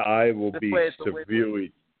I will be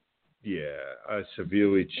severely,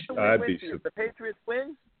 severely. If the Patriots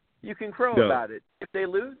win, you can crow about it. If they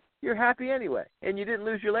lose, you're happy anyway, and you didn't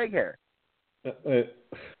lose your leg hair.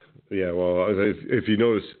 Yeah, well, if you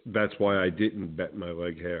notice, that's why I didn't bet my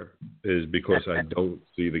leg hair, is because I don't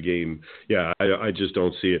see the game. Yeah, I just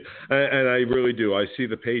don't see it, and I really do. I see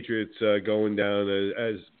the Patriots going down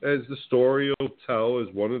as the story will tell,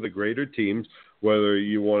 as one of the greater teams. Whether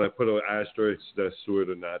you want to put an asterisk next to it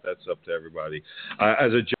or not, that's up to everybody.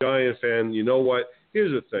 As a Giant fan, you know what?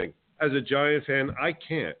 Here's the thing. As a Giant fan, I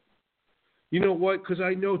can't. You know what? Because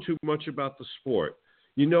I know too much about the sport.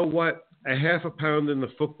 You know what? A half a pound in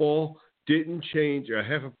the football didn't change, or a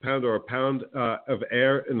half a pound or a pound of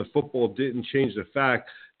air in the football didn't change the fact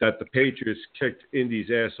that the Patriots kicked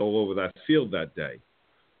Indy's ass all over that field that day.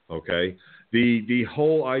 Okay? The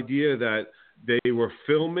whole idea that they were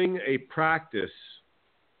filming a practice,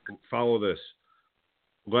 follow this,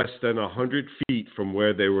 less than 100 feet from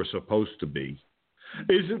where they were supposed to be,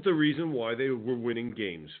 isn't the reason why they were winning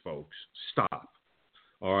games, folks. Stop.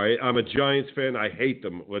 All right? I'm a Giants fan. I hate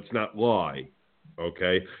them. Let's not lie.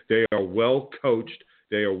 Okay? They are well coached.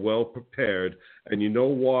 They are well prepared. And you know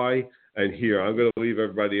why? And here, I'm going to leave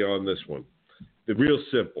everybody on this one. The real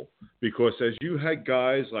simple. Because as you had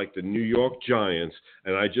guys like the New York Giants,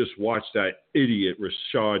 and I just watched that idiot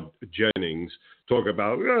Rashad Jennings talk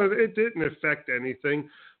about, it didn't affect anything.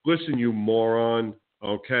 Listen, you moron.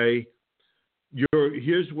 Okay?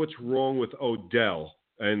 Here's what's wrong with Odell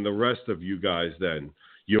and the rest of you guys then.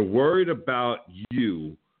 You're worried about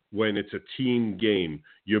you when it's a team game.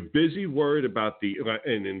 You're busy worried about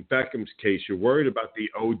and in Beckham's case, you're worried about the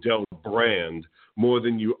Odell brand more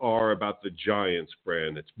than you are about the Giants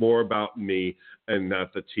brand. It's more about me and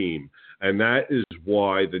not the team. And that is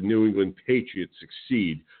why the New England Patriots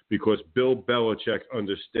succeed, because Bill Belichick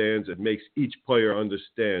understands and makes each player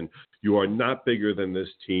understand you are not bigger than this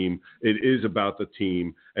team. It is about the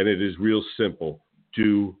team, and it is real simple.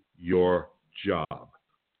 Do your job,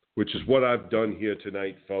 which is what I've done here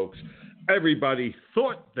tonight, folks. Everybody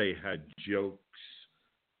thought they had jokes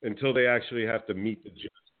until they actually have to meet the jokes.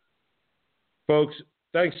 Folks,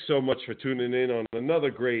 thanks so much for tuning in on another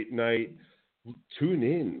great night. Tune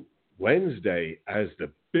in Wednesday as the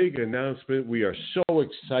big announcement. We are so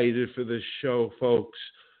excited for this show, folks.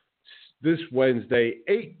 This Wednesday,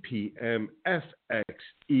 8 p.m.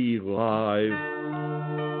 FXE Live.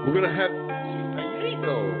 We're going to have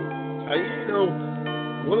Taino,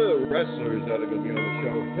 one of the wrestlers that are going to be on the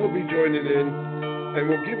show. He'll be joining in, and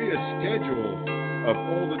we'll give you a schedule of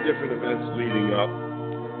all the different events leading up.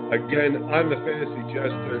 Again, I'm the Fantasy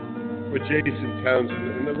Jester. for Jason Townsend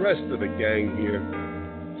and the rest of the gang here.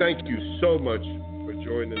 Thank you so much for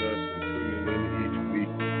joining us and tuning in each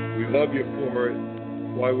week. We love you for it.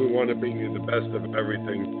 Why we want to bring you the best of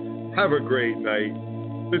everything. Have a great night.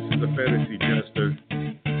 This is the Fantasy Jester.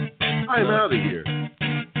 I'm out of here.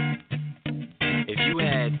 If you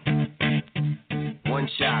had one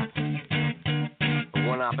shot,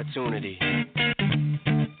 one opportunity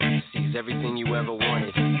to seize everything you ever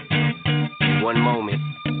wanted, one moment.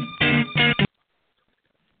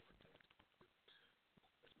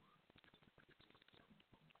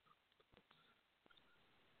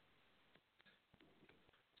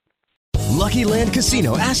 Lucky Land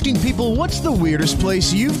Casino, asking people, what's the weirdest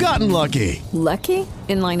place you've gotten lucky? Lucky?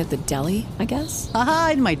 In line at the deli, I guess?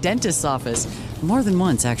 Aha, in my dentist's office. More than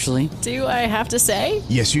once, actually. Do I have to say?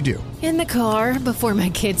 Yes, you do. In the car before my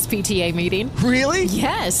kids' PTA meeting. Really?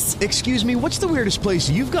 Yes. Excuse me, what's the weirdest place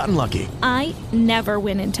you've gotten lucky? I never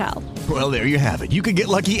win and tell. Well, there you have it. You can get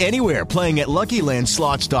lucky anywhere, playing at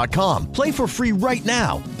LuckyLandSlots.com. Play for free right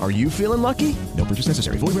now. Are you feeling lucky? No purchase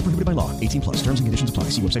necessary. Void where prohibited by law. 18+. Terms and conditions apply.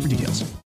 See website for details.